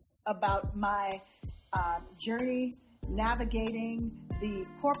stories about my journey navigating the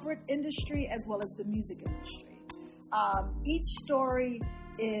corporate industry as well as the music industry. Each story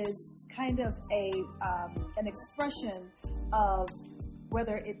is kind of an expression of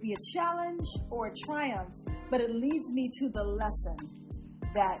whether it be a challenge or a triumph, but it leads me to the lesson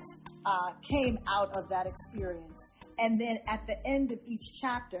that came out of that experience. And then at the end of each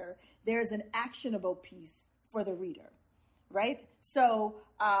chapter, there's an actionable piece for the reader, right? So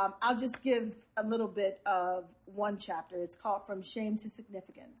I'll just give a little bit of one chapter. It's called From Shame to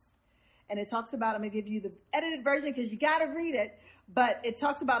Significance. And it talks about, I'm going to give you the edited version because you got to read it, but it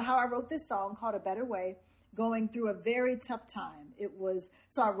talks about how I wrote this song called A Better Way. going through a very tough time.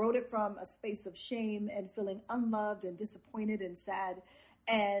 So I wrote it from a space of shame and feeling unloved and disappointed and sad.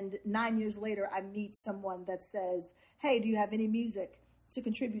 And 9 years later, I meet someone that says, hey, do you have any music to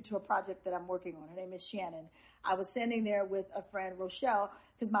contribute to a project that I'm working on? Her name is Shannon. I was standing there with a friend, Rochelle,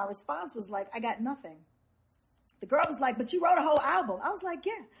 because my response was like, I got nothing. The girl was like, but you wrote a whole album. I was like,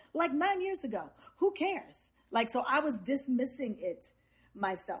 yeah, like 9 years ago. Who cares? Like, so I was dismissing it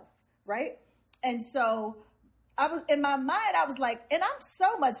myself, right? And so I was, in my mind, I was like, and I'm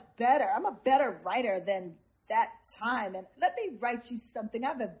so much better. I'm a better writer than that time. And let me write you something.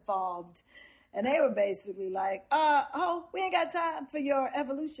 I've evolved. And they were basically like, we ain't got time for your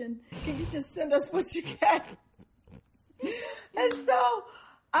evolution. Can you just send us what you got? And so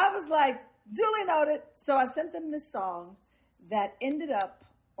I was like, duly noted. So I sent them this song that ended up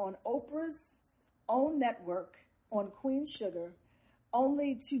on Oprah's own network on Queen Sugar,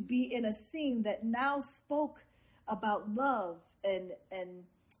 only to be in a scene that now spoke about love and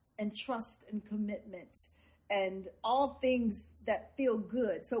trust and commitment and all things that feel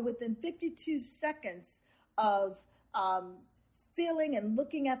good. So within 52 seconds of feeling and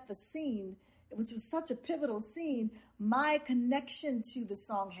looking at the scene, which was such a pivotal scene, my connection to the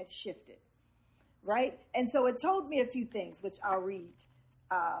song had shifted, right? And so it told me a few things, which I'll read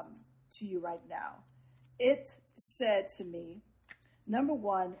to you right now. It said to me, number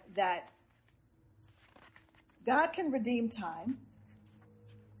one, that God can redeem time,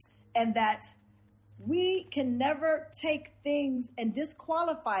 and that we can never take things and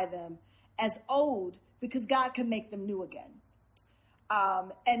disqualify them as old because God can make them new again.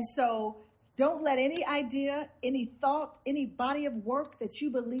 And so don't let any idea, any thought, any body of work that you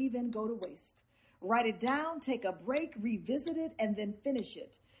believe in go to waste. Write it down, take a break, revisit it, and then finish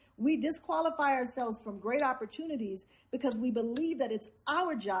it. We disqualify ourselves from great opportunities because we believe that it's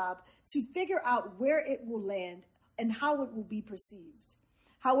our job to figure out where it will land and how it will be perceived.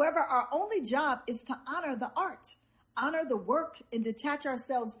 However, our only job is to honor the art, honor the work, and detach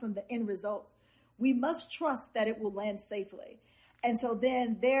ourselves from the end result. We must trust that it will land safely. And so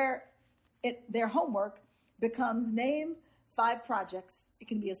then their homework becomes name 5 projects. It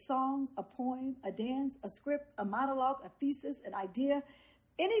can be a song, a poem, a dance, a script, a monologue, a thesis, an idea,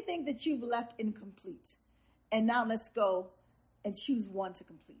 anything that you've left incomplete. And now let's go and choose one to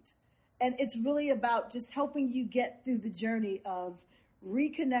complete. And it's really about just helping you get through the journey of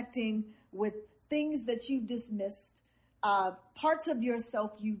reconnecting with things that you've dismissed, parts of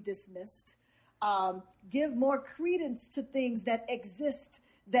yourself you've dismissed. Give more credence to things that exist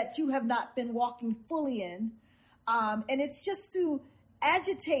that you have not been walking fully in. And it's just to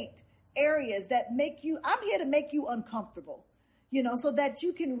agitate areas that make you, I'm here to make you uncomfortable, so that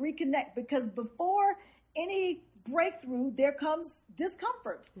you can reconnect, because before any breakthrough, there comes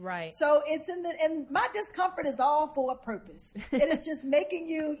discomfort. Right. So it's and my discomfort is all for a purpose. It is just making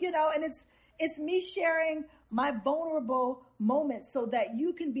you, and it's me sharing my vulnerable moments so that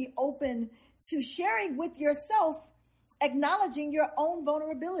you can be open to sharing with yourself, acknowledging your own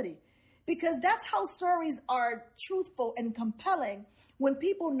vulnerability, because that's how stories are truthful and compelling, when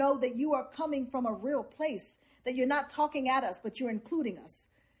people know that you are coming from a real place, that you're not talking at us, but you're including us,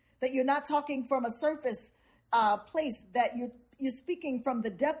 that you're not talking from a surface place, that you're speaking from the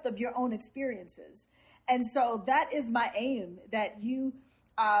depth of your own experiences. And so that is my aim, that you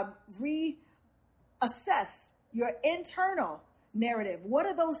reassess your internal narrative. What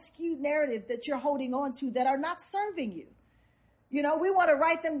are those skewed narratives that you're holding on to that are not serving you? We want to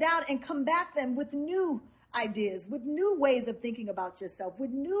write them down and combat them with new ideas, with new ways of thinking about yourself, with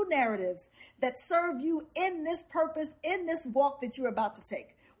new narratives that serve you in this purpose, in this walk that you're about to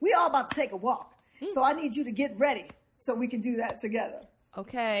take. We all about to take a walk. So I need you to get ready so we can do that together.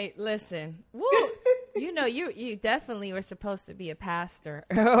 Okay, listen. Woo. You definitely were supposed to be a pastor.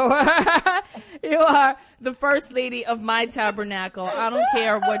 You are the first lady of my tabernacle. I don't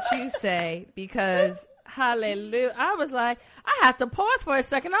care what you say, because hallelujah. I was like, I had to pause for a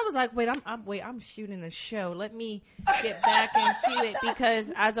second. I was like, I'm shooting a show. Let me get back into it,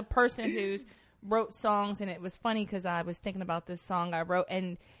 because as a person who's wrote songs, and it was funny because I was thinking about this song I wrote,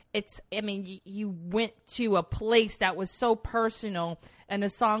 and you went to a place that was so personal, and the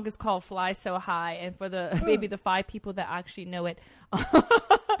song is called Fly So High. And for maybe the 5 people that actually know it, that's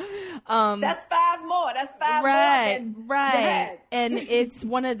 5 more. That's 5 right, more. Right. And it's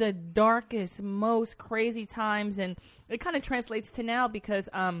one of the darkest, most crazy times. And it kind of translates to now, because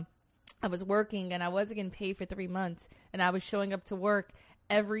I was working and I wasn't getting paid for 3 months, and I was showing up to work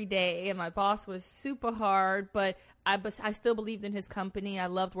every day, and my boss was super hard, but I still believed in his company. I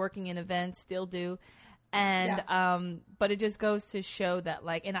loved working in events, still do. And but it just goes to show that,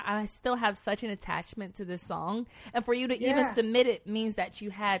 like, and I still have such an attachment to this song, and for you to even submit it means that you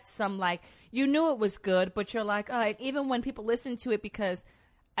had some, like, you knew it was good, but you're like, all right, even when people listen to it, because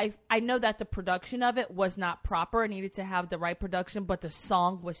I know that the production of it was not proper, it needed to have the right production, but the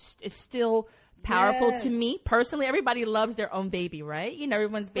song it's still powerful to me personally. Everybody loves their own baby, right? You know,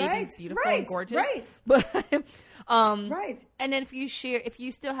 everyone's baby is beautiful and gorgeous, but and then if you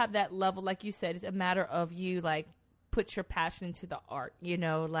still have that level, like you said, it's a matter of you, like, put your passion into the art, you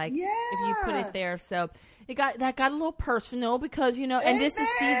know, like, if you put it there. So it got a little personal, because, you know, and just to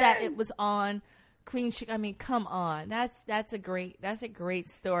see that it was on Queen Chic, I mean, come on, that's a great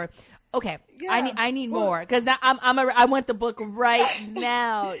story. Okay, I need more, because I want the book right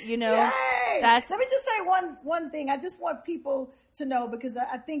now, you know. Let me just say one thing. I just want people to know, because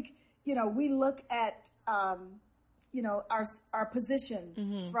I think, you know, we look at you know, our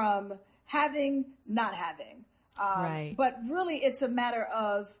position from having, not having, but really it's a matter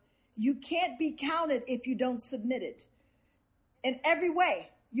of, you can't be counted if you don't submit it in every way.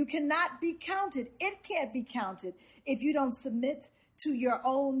 You cannot be counted. It can't be counted if you don't submit to your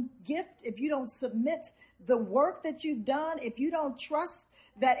own gift, if you don't submit the work that you've done, if you don't trust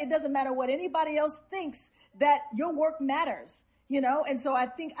that it doesn't matter what anybody else thinks, that your work matters, you know? And so I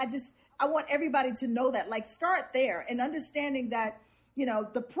think I want everybody to know that, like, start there, and understanding that, you know,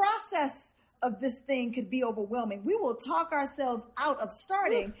 the process of this thing could be overwhelming. We will talk ourselves out of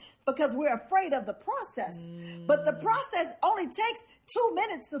starting because we're afraid of the process. But the process only takes 2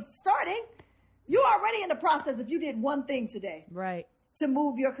 minutes of starting. You're already in the process if you did one thing today. Right. To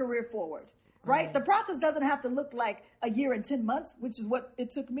move your career forward. Right? The process doesn't have to look like a year and 10 months, which is what it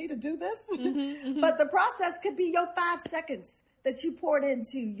took me to do this. But the process could be your 5 seconds that you poured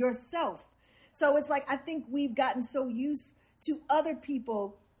into yourself. So it's like, I think we've gotten so used to other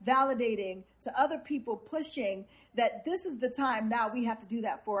people validating, to other people pushing, that this is the time now we have to do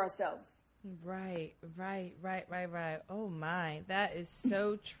that for ourselves. Right. Oh my, that is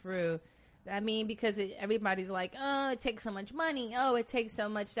so true. I mean, because everybody's like, oh, it takes so much money. Oh, it takes so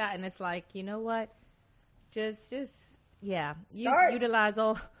much that. And it's like, you know what? Just utilize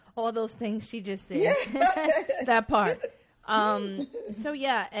all those things she just said. That part.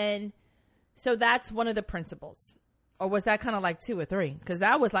 So that's one of the principles. Or was that kind of like 2 or 3? Because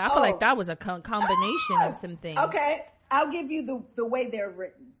that was like, I feel like that was a combination of some things. Okay. I'll give you the way they're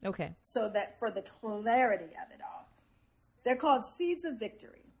written. Okay. So that for the clarity of it all. They're called Seeds of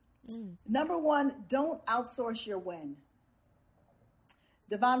Victory. Number 1, don't outsource your win.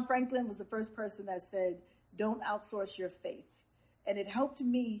 Devon Franklin was the first person that said, don't outsource your faith. And it helped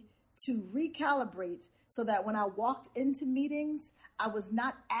me to recalibrate so that when I walked into meetings, I was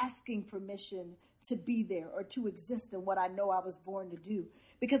not asking permission to be there or to exist in what I know I was born to do.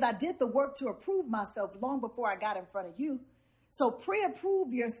 Because I did the work to approve myself long before I got in front of you. So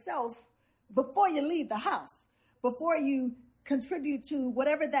pre-approve yourself before you leave the house, before you contribute to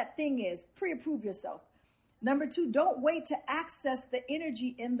whatever that thing is. Pre-approve yourself. Number 2, don't wait to access the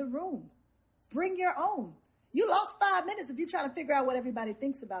energy in the room. Bring your own. You lost 5 minutes if you're trying to figure out what everybody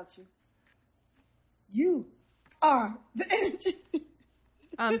thinks about you. You are the energy.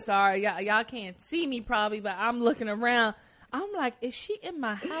 I'm sorry, y'all can't see me probably, but I'm looking around. I'm like, is she in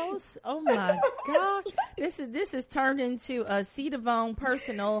my house? Oh my God. This is turned into a C. Devon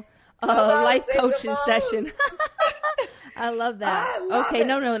personal life coaching session. I love that. Okay,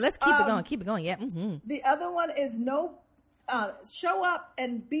 no, let's keep it going. Keep it going. Yeah. Mm-hmm. The other one is show up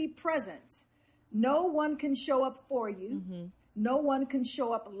and be present. No one can show up for you. Mm-hmm. No one can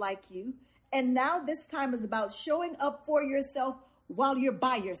show up like you. And now this time is about showing up for yourself while you're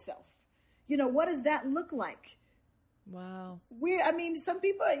by yourself. You know, what does that look like? Wow. Some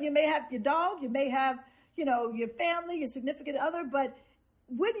people, you may have your dog, you may have, your family, your significant other, but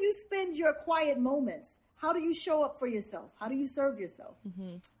when you spend your quiet moments, how do you show up for yourself? How do you serve yourself?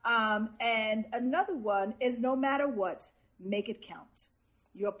 Mm-hmm. And another one is no matter what, make it count.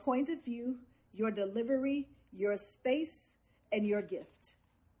 Your point of view, your delivery, your space, and your gift.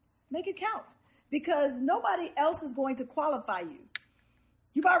 Make it count, because nobody else is going to qualify you.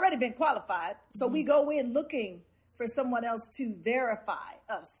 You've already been qualified. So we go in looking for someone else to verify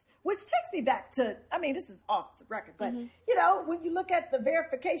us, which takes me back to, this is off the record, but when you look at the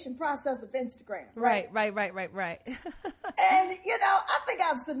verification process of Instagram. Right. And, I think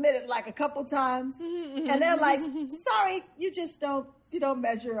I've submitted like a couple times and they're like, sorry, you don't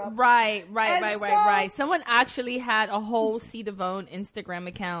measure up. Right. Someone actually had a whole C. Devon Instagram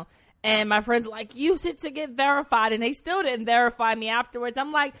account And my friends are like, use it to get verified. And they still didn't verify me afterwards.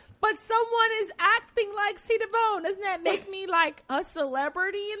 I'm like, but someone is acting like C. Devone. Doesn't that make me like a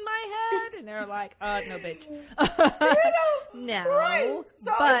celebrity in my head? And they're like, no, bitch. No. Right.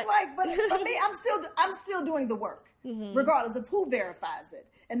 So it's like, but for me, I'm still doing the work, regardless of who verifies it.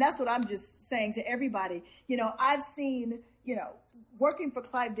 And that's what I'm just saying to everybody. I've seen, working for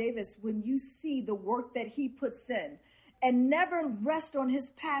Clive Davis, when you see the work that he puts in, and never rest on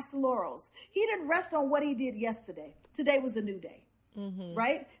his past laurels. He didn't rest on what he did yesterday. Today was a new day,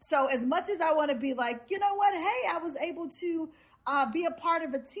 right? So as much as I want to be like, you know what? Hey, I was able to be a part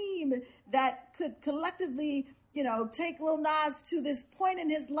of a team that could collectively, take Lil Nas to this point in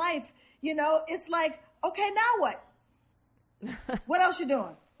his life. It's like, okay, now what? What else you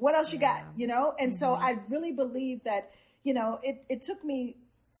doing? What else you got? And so I really believe that, it took me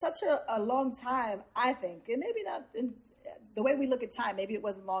such a long time, I think, and maybe not in the way we look at time, maybe it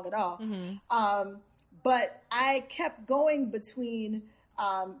wasn't long at all. But I kept going between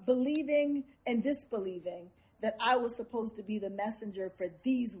believing and disbelieving that I was supposed to be the messenger for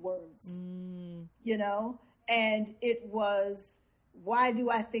these words, and it was, why do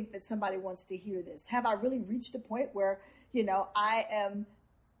I think that somebody wants to hear this? Have I really reached a point where, I am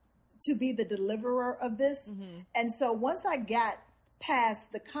to be the deliverer of this? And so once I got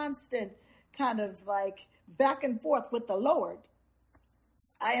past the constant kind of like back and forth with the Lord,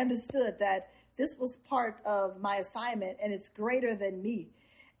 I understood that this was part of my assignment and it's greater than me.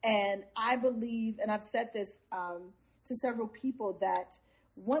 And I believe, and I've said this to several people, that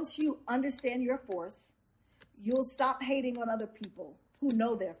once you understand your force, you'll stop hating on other people who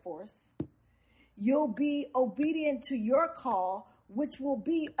know their force. You'll be obedient to your call, which will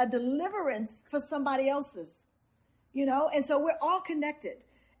be a deliverance for somebody else's, and so we're all connected.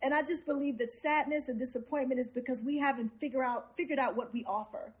 And I just believe that sadness and disappointment is because we haven't figured out what we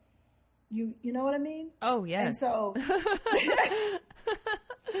offer. You know what I mean? Oh, yes. And so,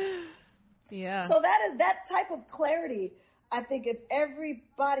 yeah. So that is that type of clarity. I think if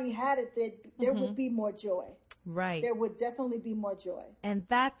everybody had it, there would be more joy. Right. There would definitely be more joy. And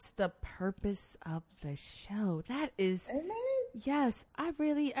that's the purpose of the show. That is, Amen. Yes, I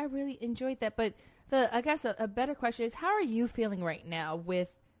really enjoyed that. But I guess a better question is, how are you feeling right now with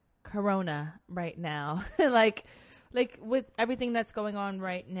Corona right now? like with everything that's going on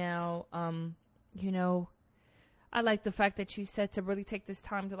right now, I like the fact that you said to really take this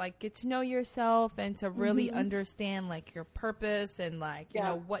time to like get to know yourself and to really understand like your purpose and like,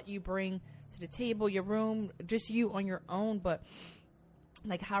 what you bring to the table, your room, just you on your own. But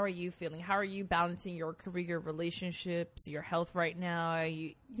like, how are you feeling? How are you balancing your career, relationships, your health right now? Are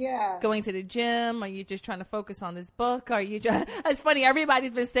you going to the gym? Are you just trying to focus on this book? Are you just, it's funny.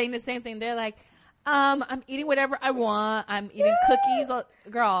 Everybody's been saying the same thing. They're like, I'm eating whatever I want. I'm eating cookies.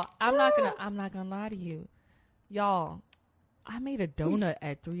 Girl, I'm not going to lie to you. Y'all, I made a donut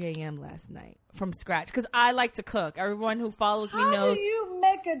at 3 a.m. last night from scratch because I like to cook. Everyone who follows me knows. How do you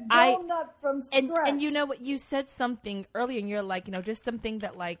make a donut from scratch? And you know what? You said something earlier, and you're like, just something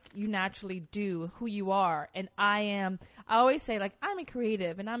that like you naturally do, who you are. And I always say like I'm a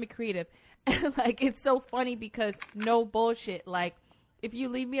creative, and I'm a creative. And like it's so funny because no bullshit. Like if you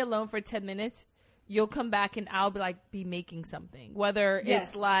leave me alone for 10 minutes, you'll come back and I'll be making something. Whether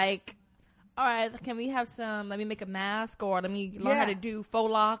it's like, all right, can we have let me make a mask, or let me learn how to do faux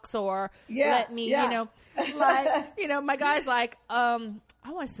locks, or let me, my guy's like, I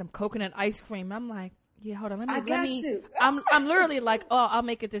want some coconut ice cream. I'm like, yeah, hold on. Let me. I'm literally like, oh, I'll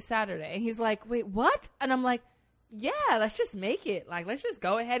make it this Saturday. And he's like, wait, what? And I'm like, yeah, let's just make it. Like, let's just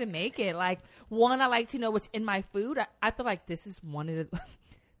go ahead and make it. Like, one, I like to know what's in my food. I feel like this is one of the...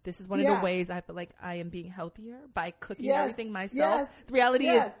 This is one of the ways I feel like I am being healthier by cooking everything myself. Yes. The reality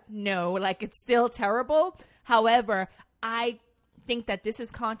is no, like it's still terrible. However, I think that this is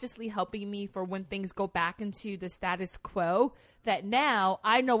consciously helping me for when things go back into the status quo, that now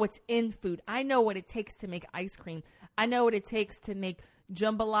I know what's in food. I know what it takes to make ice cream. I know what it takes to make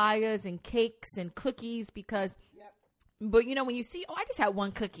jambalayas and cakes and cookies because, but when you see, I just had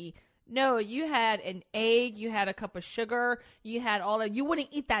one cookie. No, you had an egg, you had a cup of sugar, you had all that. You wouldn't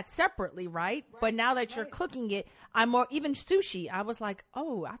eat that separately, right? But now that you're cooking it, even sushi. I was like,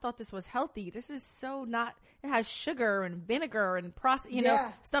 oh, I thought this was healthy. This is so not, it has sugar and vinegar and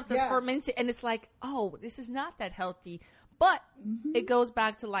stuff that's fermented. And it's like, oh, this is not that healthy. But it goes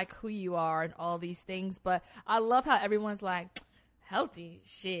back to like who you are and all these things. But I love how everyone's like, healthy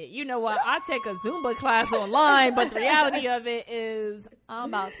shit. You know what? I take a Zumba class online, but the reality of it is I'm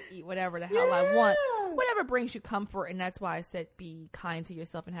about to eat whatever the hell I want. Whatever brings you comfort, and that's why I said be kind to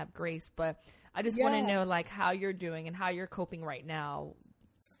yourself and have grace. But I just want to know like how you're doing and how you're coping right now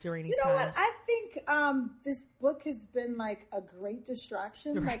during these You know times? what? I think this book has been like a great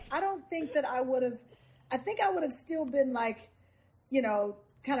distraction. Right. Like, I don't think that I would have, I think I would have still been like, you know,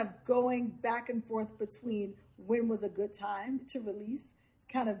 kind of going back and forth between when was a good time to release,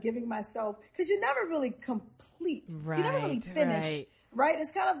 kind of giving myself, because you never really complete. You never really finish. Right?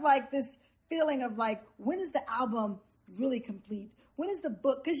 It's kind of like this feeling of like, when is the album really complete? When is the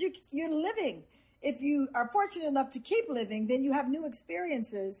book? Because you're living. If you are fortunate enough to keep living, then you have new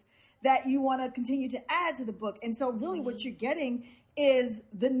experiences that you want to continue to add to the book. And so really what you're getting is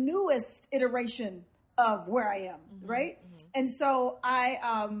the newest iteration of where I am, right? And so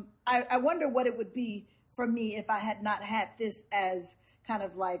I wonder what it would be for me if I had not had this as kind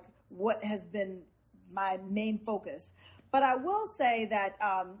of like what has been my main focus. But I will say that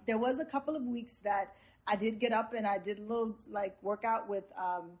there was a couple of weeks that I did get up and I did a little like workout with,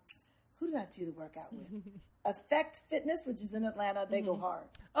 who did I do the workout with? Effect Fitness, which is in Atlanta. They go hard.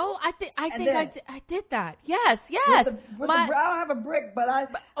 Oh, I think then- I did that. Yes. I don't have a brick, but I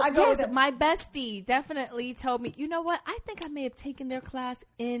go yes, with it. my bestie definitely told me, you know what? I think I may have taken their class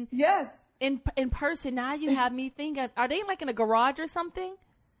in person. Now you have me thinking, are they like in a garage or something?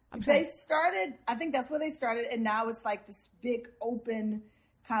 They started, I think that's where they started, and now it's like this big open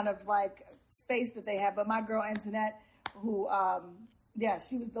kind of like space that they have. But my girl Antoinette, who,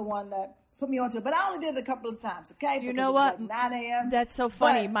 she was the one that put me onto it. But I only did it a couple of times, okay? You Because know it was what? like 9 a.m. That's so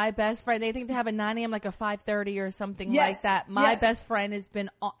funny. But- My best friend, they think they have a 9 a.m. like a 5:30 or something Yes, like that. My yes. best friend has been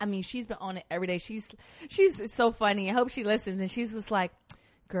on, she's been on it every day. She's so funny. I hope she listens. And she's just like,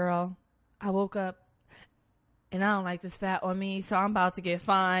 girl, I woke up and I don't like this fat on me, so I'm about to get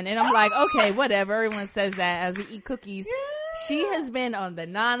fined. And I'm like, okay, whatever. Everyone says that as we eat cookies. Yeah. She has been on the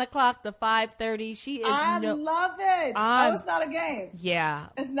 9 o'clock, the 5:30. She is I love it. Oh, it's not a game. Yeah.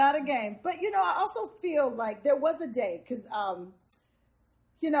 It's not a game. But, you know, I also feel like there was a day because,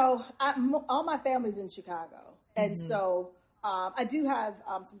 you know, all my family's in Chicago. And so I do have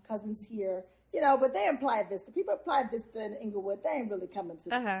some cousins here, you know, but they in Playa Vista. People in Playa Vista and Inglewood, they ain't really coming to,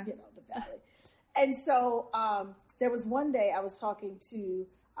 you know, the valley. And so there was one day I was talking to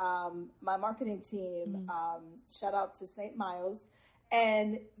my marketing team, shout out to St. Miles,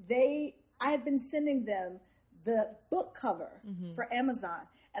 and I had been sending them the book cover for Amazon.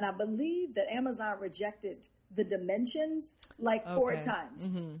 And I believe that Amazon rejected the dimensions like 4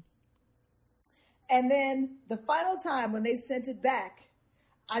 times. And then the final time when they sent it back,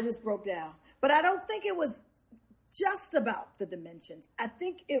 I just broke down. But I don't think it was just about the dimensions. I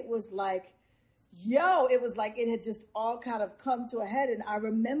think it was like, it was like it had just all kind of come to a head. And I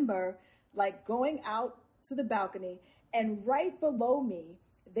remember like going out to the balcony, and right below me,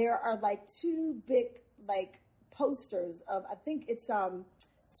 there are like 2 big like posters of, I think it's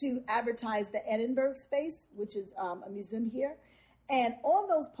to advertise the Edinburgh space, which is a museum here. And on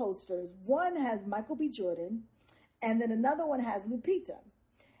those posters, one has Michael B. Jordan, and then another one has Lupita.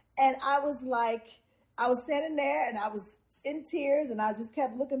 And I was standing there and I was in tears, and I just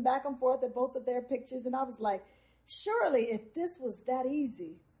kept looking back and forth at both of their pictures. And I was like, surely if this was that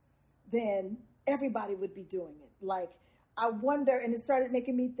easy, then everybody would be doing it. Like, I wonder, and it started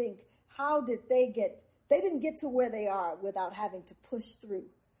making me think, how did they didn't get to where they are without having to push through.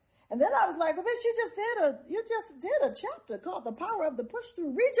 And then I was like, well, bitch, you just did a chapter called The Power of the Push Through.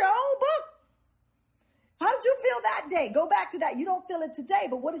 Read your own book. How did you feel that day? Go back to that. You don't feel it today,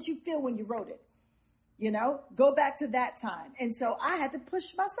 but what did you feel when you wrote it? You know, go back to that time. And so I had to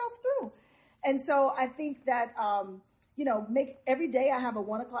push myself through. And so I think that, you know, every day I have a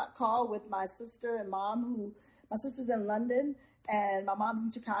 1 o'clock call with my sister and mom, my sister's in London and my mom's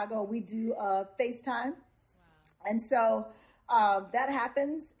in Chicago. We do FaceTime. Wow. And so that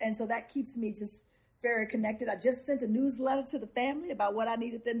happens. And so that keeps me just very connected. I just sent a newsletter to the family about what I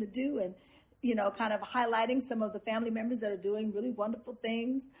needed them to do, and, you know, kind of highlighting some of the family members that are doing really wonderful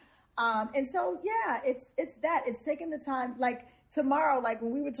things. And so, yeah, it's that. It's taking the time. Like tomorrow, like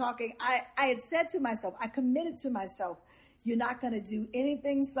when we were talking, I had said to myself, I committed to myself, you're not going to do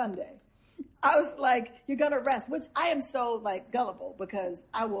anything Sunday. I was like, you're going to rest, which I am so like gullible because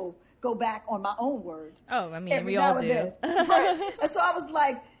I will go back on my own word. Oh, I mean, we all do. Right. And so I was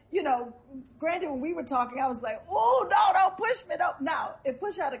like, you know, granted, when we were talking, I was like, oh, no, don't push me. No. Now, if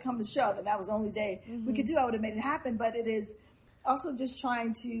push had to come to shove, and that was the only day we could do, I would have made it happen. But it is also just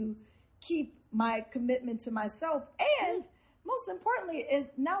trying to keep my commitment to myself. And most importantly is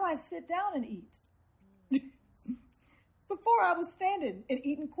now I sit down and eat. Before I was standing and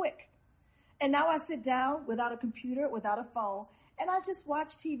eating quick. And now I sit down without a computer, without a phone, and I just watch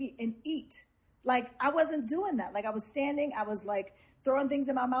TV and eat. Like I wasn't doing that. Like I was standing, I was like throwing things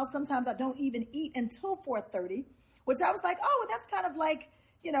in my mouth. Sometimes I don't even eat until 4:30, which I was like, oh, that's kind of like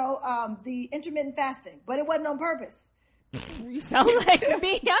the intermittent fasting, but it wasn't on purpose. You sound like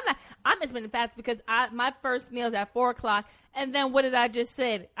me. I'm intermittent fast because my first meal is at 4:00, and then what did I just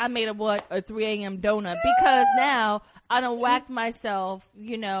say? I made a 3 a.m. donut because now I done whacked myself,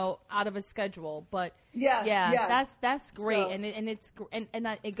 out of a schedule. But that's great, so,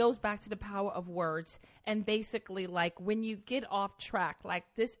 it goes back to the power of words, and basically like when you get off track, like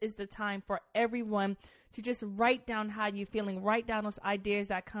this is the time for everyone to just write down how you're feeling, write down those ideas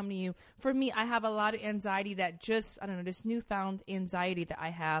that come to you. For me, I have a lot of anxiety this newfound anxiety that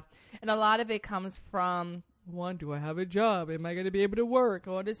I have. And a lot of it comes from, one, do I have a job? Am I going to be able to work?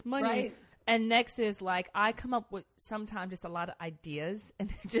 All this money. Right. And next is like, I come up with sometimes just a lot of ideas and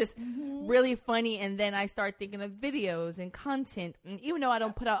they're just really funny. And then I start thinking of videos and content. And even though I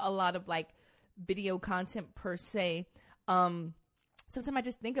don't put out a lot of like video content per se, sometimes I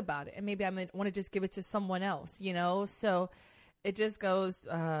just think about it and maybe I want to just give it to someone else, So it just goes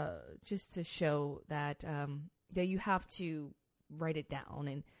just to show that you have to write it down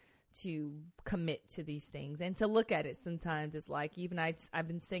and to commit to these things and to look at it. Sometimes it's like, even I've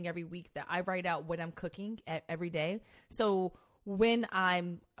been saying every week that I write out what I'm cooking every day. So when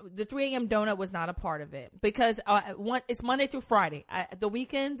the 3 a.m. donut was not a part of it because it's Monday through Friday. The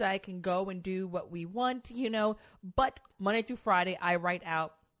weekends I can go and do what we want, but Monday through Friday I write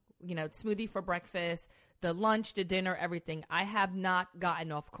out, smoothie for breakfast, the lunch, the dinner, everything. I have not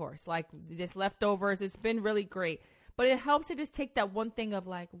gotten off course. Like this leftovers, it's been really great, but it helps to just take that one thing of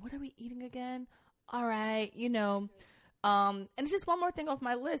like, what are we eating again? All right, and it's just one more thing off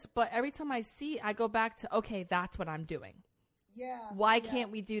my list. But every time I see it, I go back to, okay, that's what I'm doing. Yeah. Why can't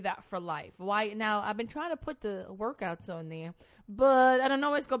we do that for life? Why now? I've been trying to put the workouts on there, but I don't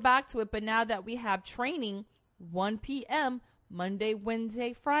always go back to it. But now that we have training 1 p.m. Monday,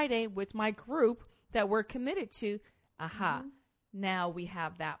 Wednesday, Friday with my group that we're committed to, now we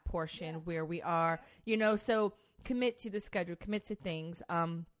have that portion where we are, so commit to the schedule, commit to things.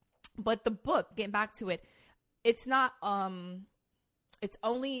 But the book, getting back to it, it's not, it's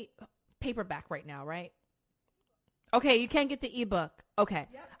only paperback right now, right? Okay, you can't get the ebook. Okay.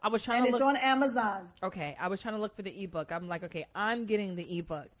 Yep. I was trying to look. It's on Amazon. Okay, I was trying to look for the ebook. I'm like, okay, I'm getting the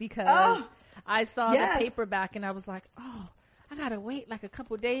ebook because I saw the paperback and I was like, oh, I got to wait like a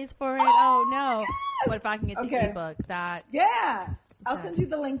couple days for it. Oh, no. Yes. What if I can get the ebook? I'll send you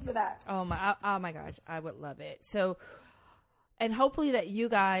the link for that. Oh my gosh, I would love it. So, and hopefully that you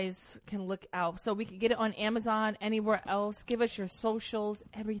guys can look out so we can get it on Amazon, anywhere else. Give us your socials,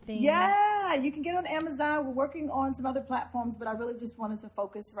 everything. Yeah, you can get it on Amazon. We're working on some other platforms, but I really just wanted to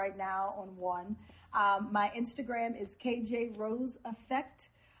focus right now on one. My Instagram is KJ Rose Effect.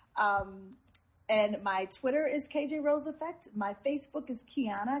 And my Twitter is KJ Rose Effect. My Facebook is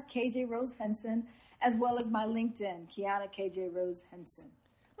Kiana KJ Rose Henson, as well as my LinkedIn, Kiana KJ Rose Henson.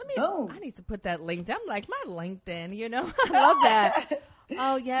 I need to put that link. I'm like, my LinkedIn, I love that.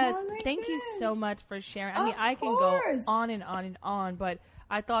 Oh, yes. Thank you so much for sharing. I mean, I can go on and on and on, but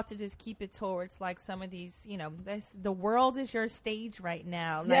I thought to just keep it towards like some of these, the world is your stage right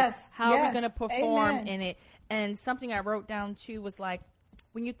now. Like, yes. How are we going to perform in it? And something I wrote down too was like,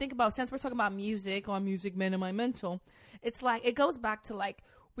 when you think about, since we're talking about music on Music Men in My Mental, it's like, it goes back to like,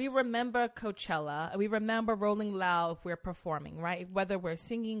 we remember Coachella, we remember Rolling Loud if we're performing, right? Whether we're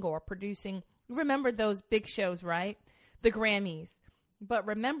singing or producing, we remember those big shows, right? The Grammys. But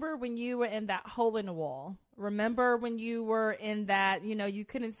remember when you were in that hole in the wall? Remember when you were in that, you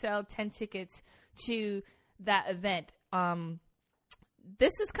couldn't sell 10 tickets to that event?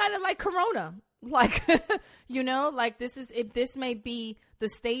 This is kind of like Corona. Like, like this may be the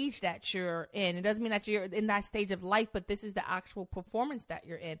stage that you're in. It doesn't mean that you're in that stage of life, but this is the actual performance that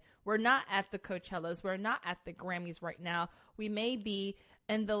you're in. We're not at the Coachellas. We're not at the Grammys right now. We may be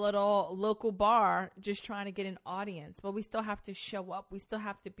in the little local bar just trying to get an audience, but we still have to show up. We still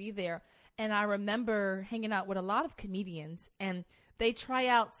have to be there. And I remember hanging out with a lot of comedians, and they try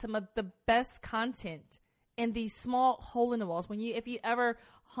out some of the best content in these small hole in the walls. If you ever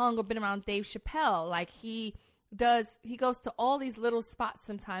hung or been around Dave Chappelle, like he goes to all these little spots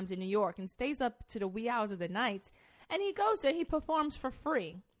sometimes in New York and stays up to the wee hours of the night, and he goes there, he performs for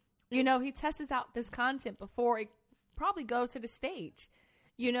free. He tests out this content before it probably goes to the stage,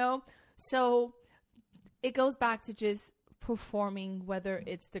 so it goes back to just performing, whether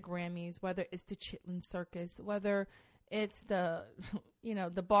it's the Grammys, whether it's the Chitlin Circus, whether it's the,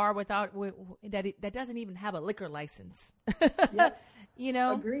 the bar that doesn't even have a liquor license. Yep.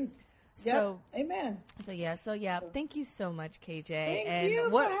 Agreed. Yep. So amen. So thank you so much, KJ. Thank you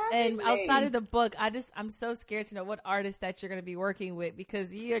for having me. Outside of the book, I'm so scared to know what artists that you're going to be working with,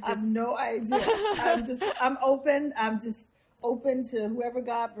 because you're just. I have no idea. I'm open. I'm just open to whoever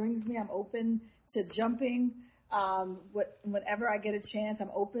God brings me. I'm open to jumping. Whenever I get a chance,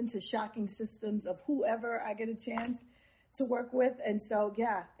 I'm open to shocking systems of whoever I get a chance to work with. And so,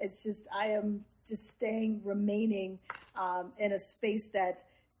 yeah, it's just, I am just remaining in a space that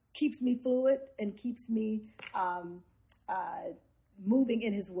keeps me fluid and keeps me moving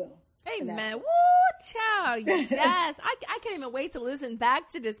in his will. Amen. Woo, child. Yes. I can't even wait to listen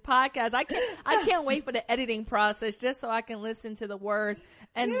back to this podcast. I can't wait for the editing process just so I can listen to the words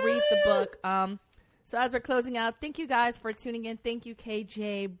and read the book. So as we're closing out, thank you guys for tuning in. Thank you,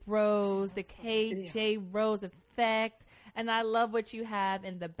 KJ Rose, the KJ Rose Effect. And I love what you have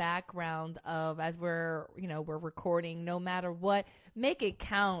in the background of as we're recording, no matter what, make it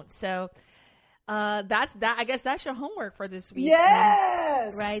count. So that's that. I guess that's your homework for this week.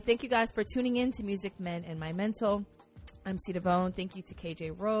 Yes. Right. Thank you guys for tuning in to Music Men and My Mental. I'm Cita Bone. Thank you to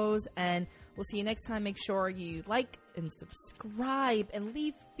KJ Rose. And we'll see you next time. Make sure you like and subscribe and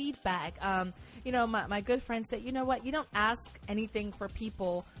leave feedback. My good friend said, you know what? You don't ask anything for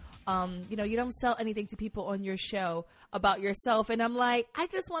people. You don't sell anything to people on your show about yourself. And I'm like, I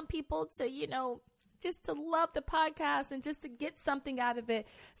just want people to, just to love the podcast and just to get something out of it.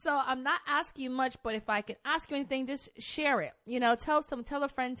 So I'm not asking you much, but if I can ask you anything, just share it. Tell a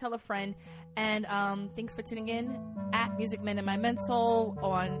friend. And thanks for tuning in at Music Men and My Mental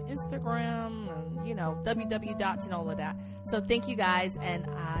on Instagram, and, www. and all of that. So thank you guys, and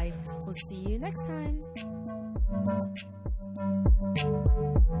I will see you next time.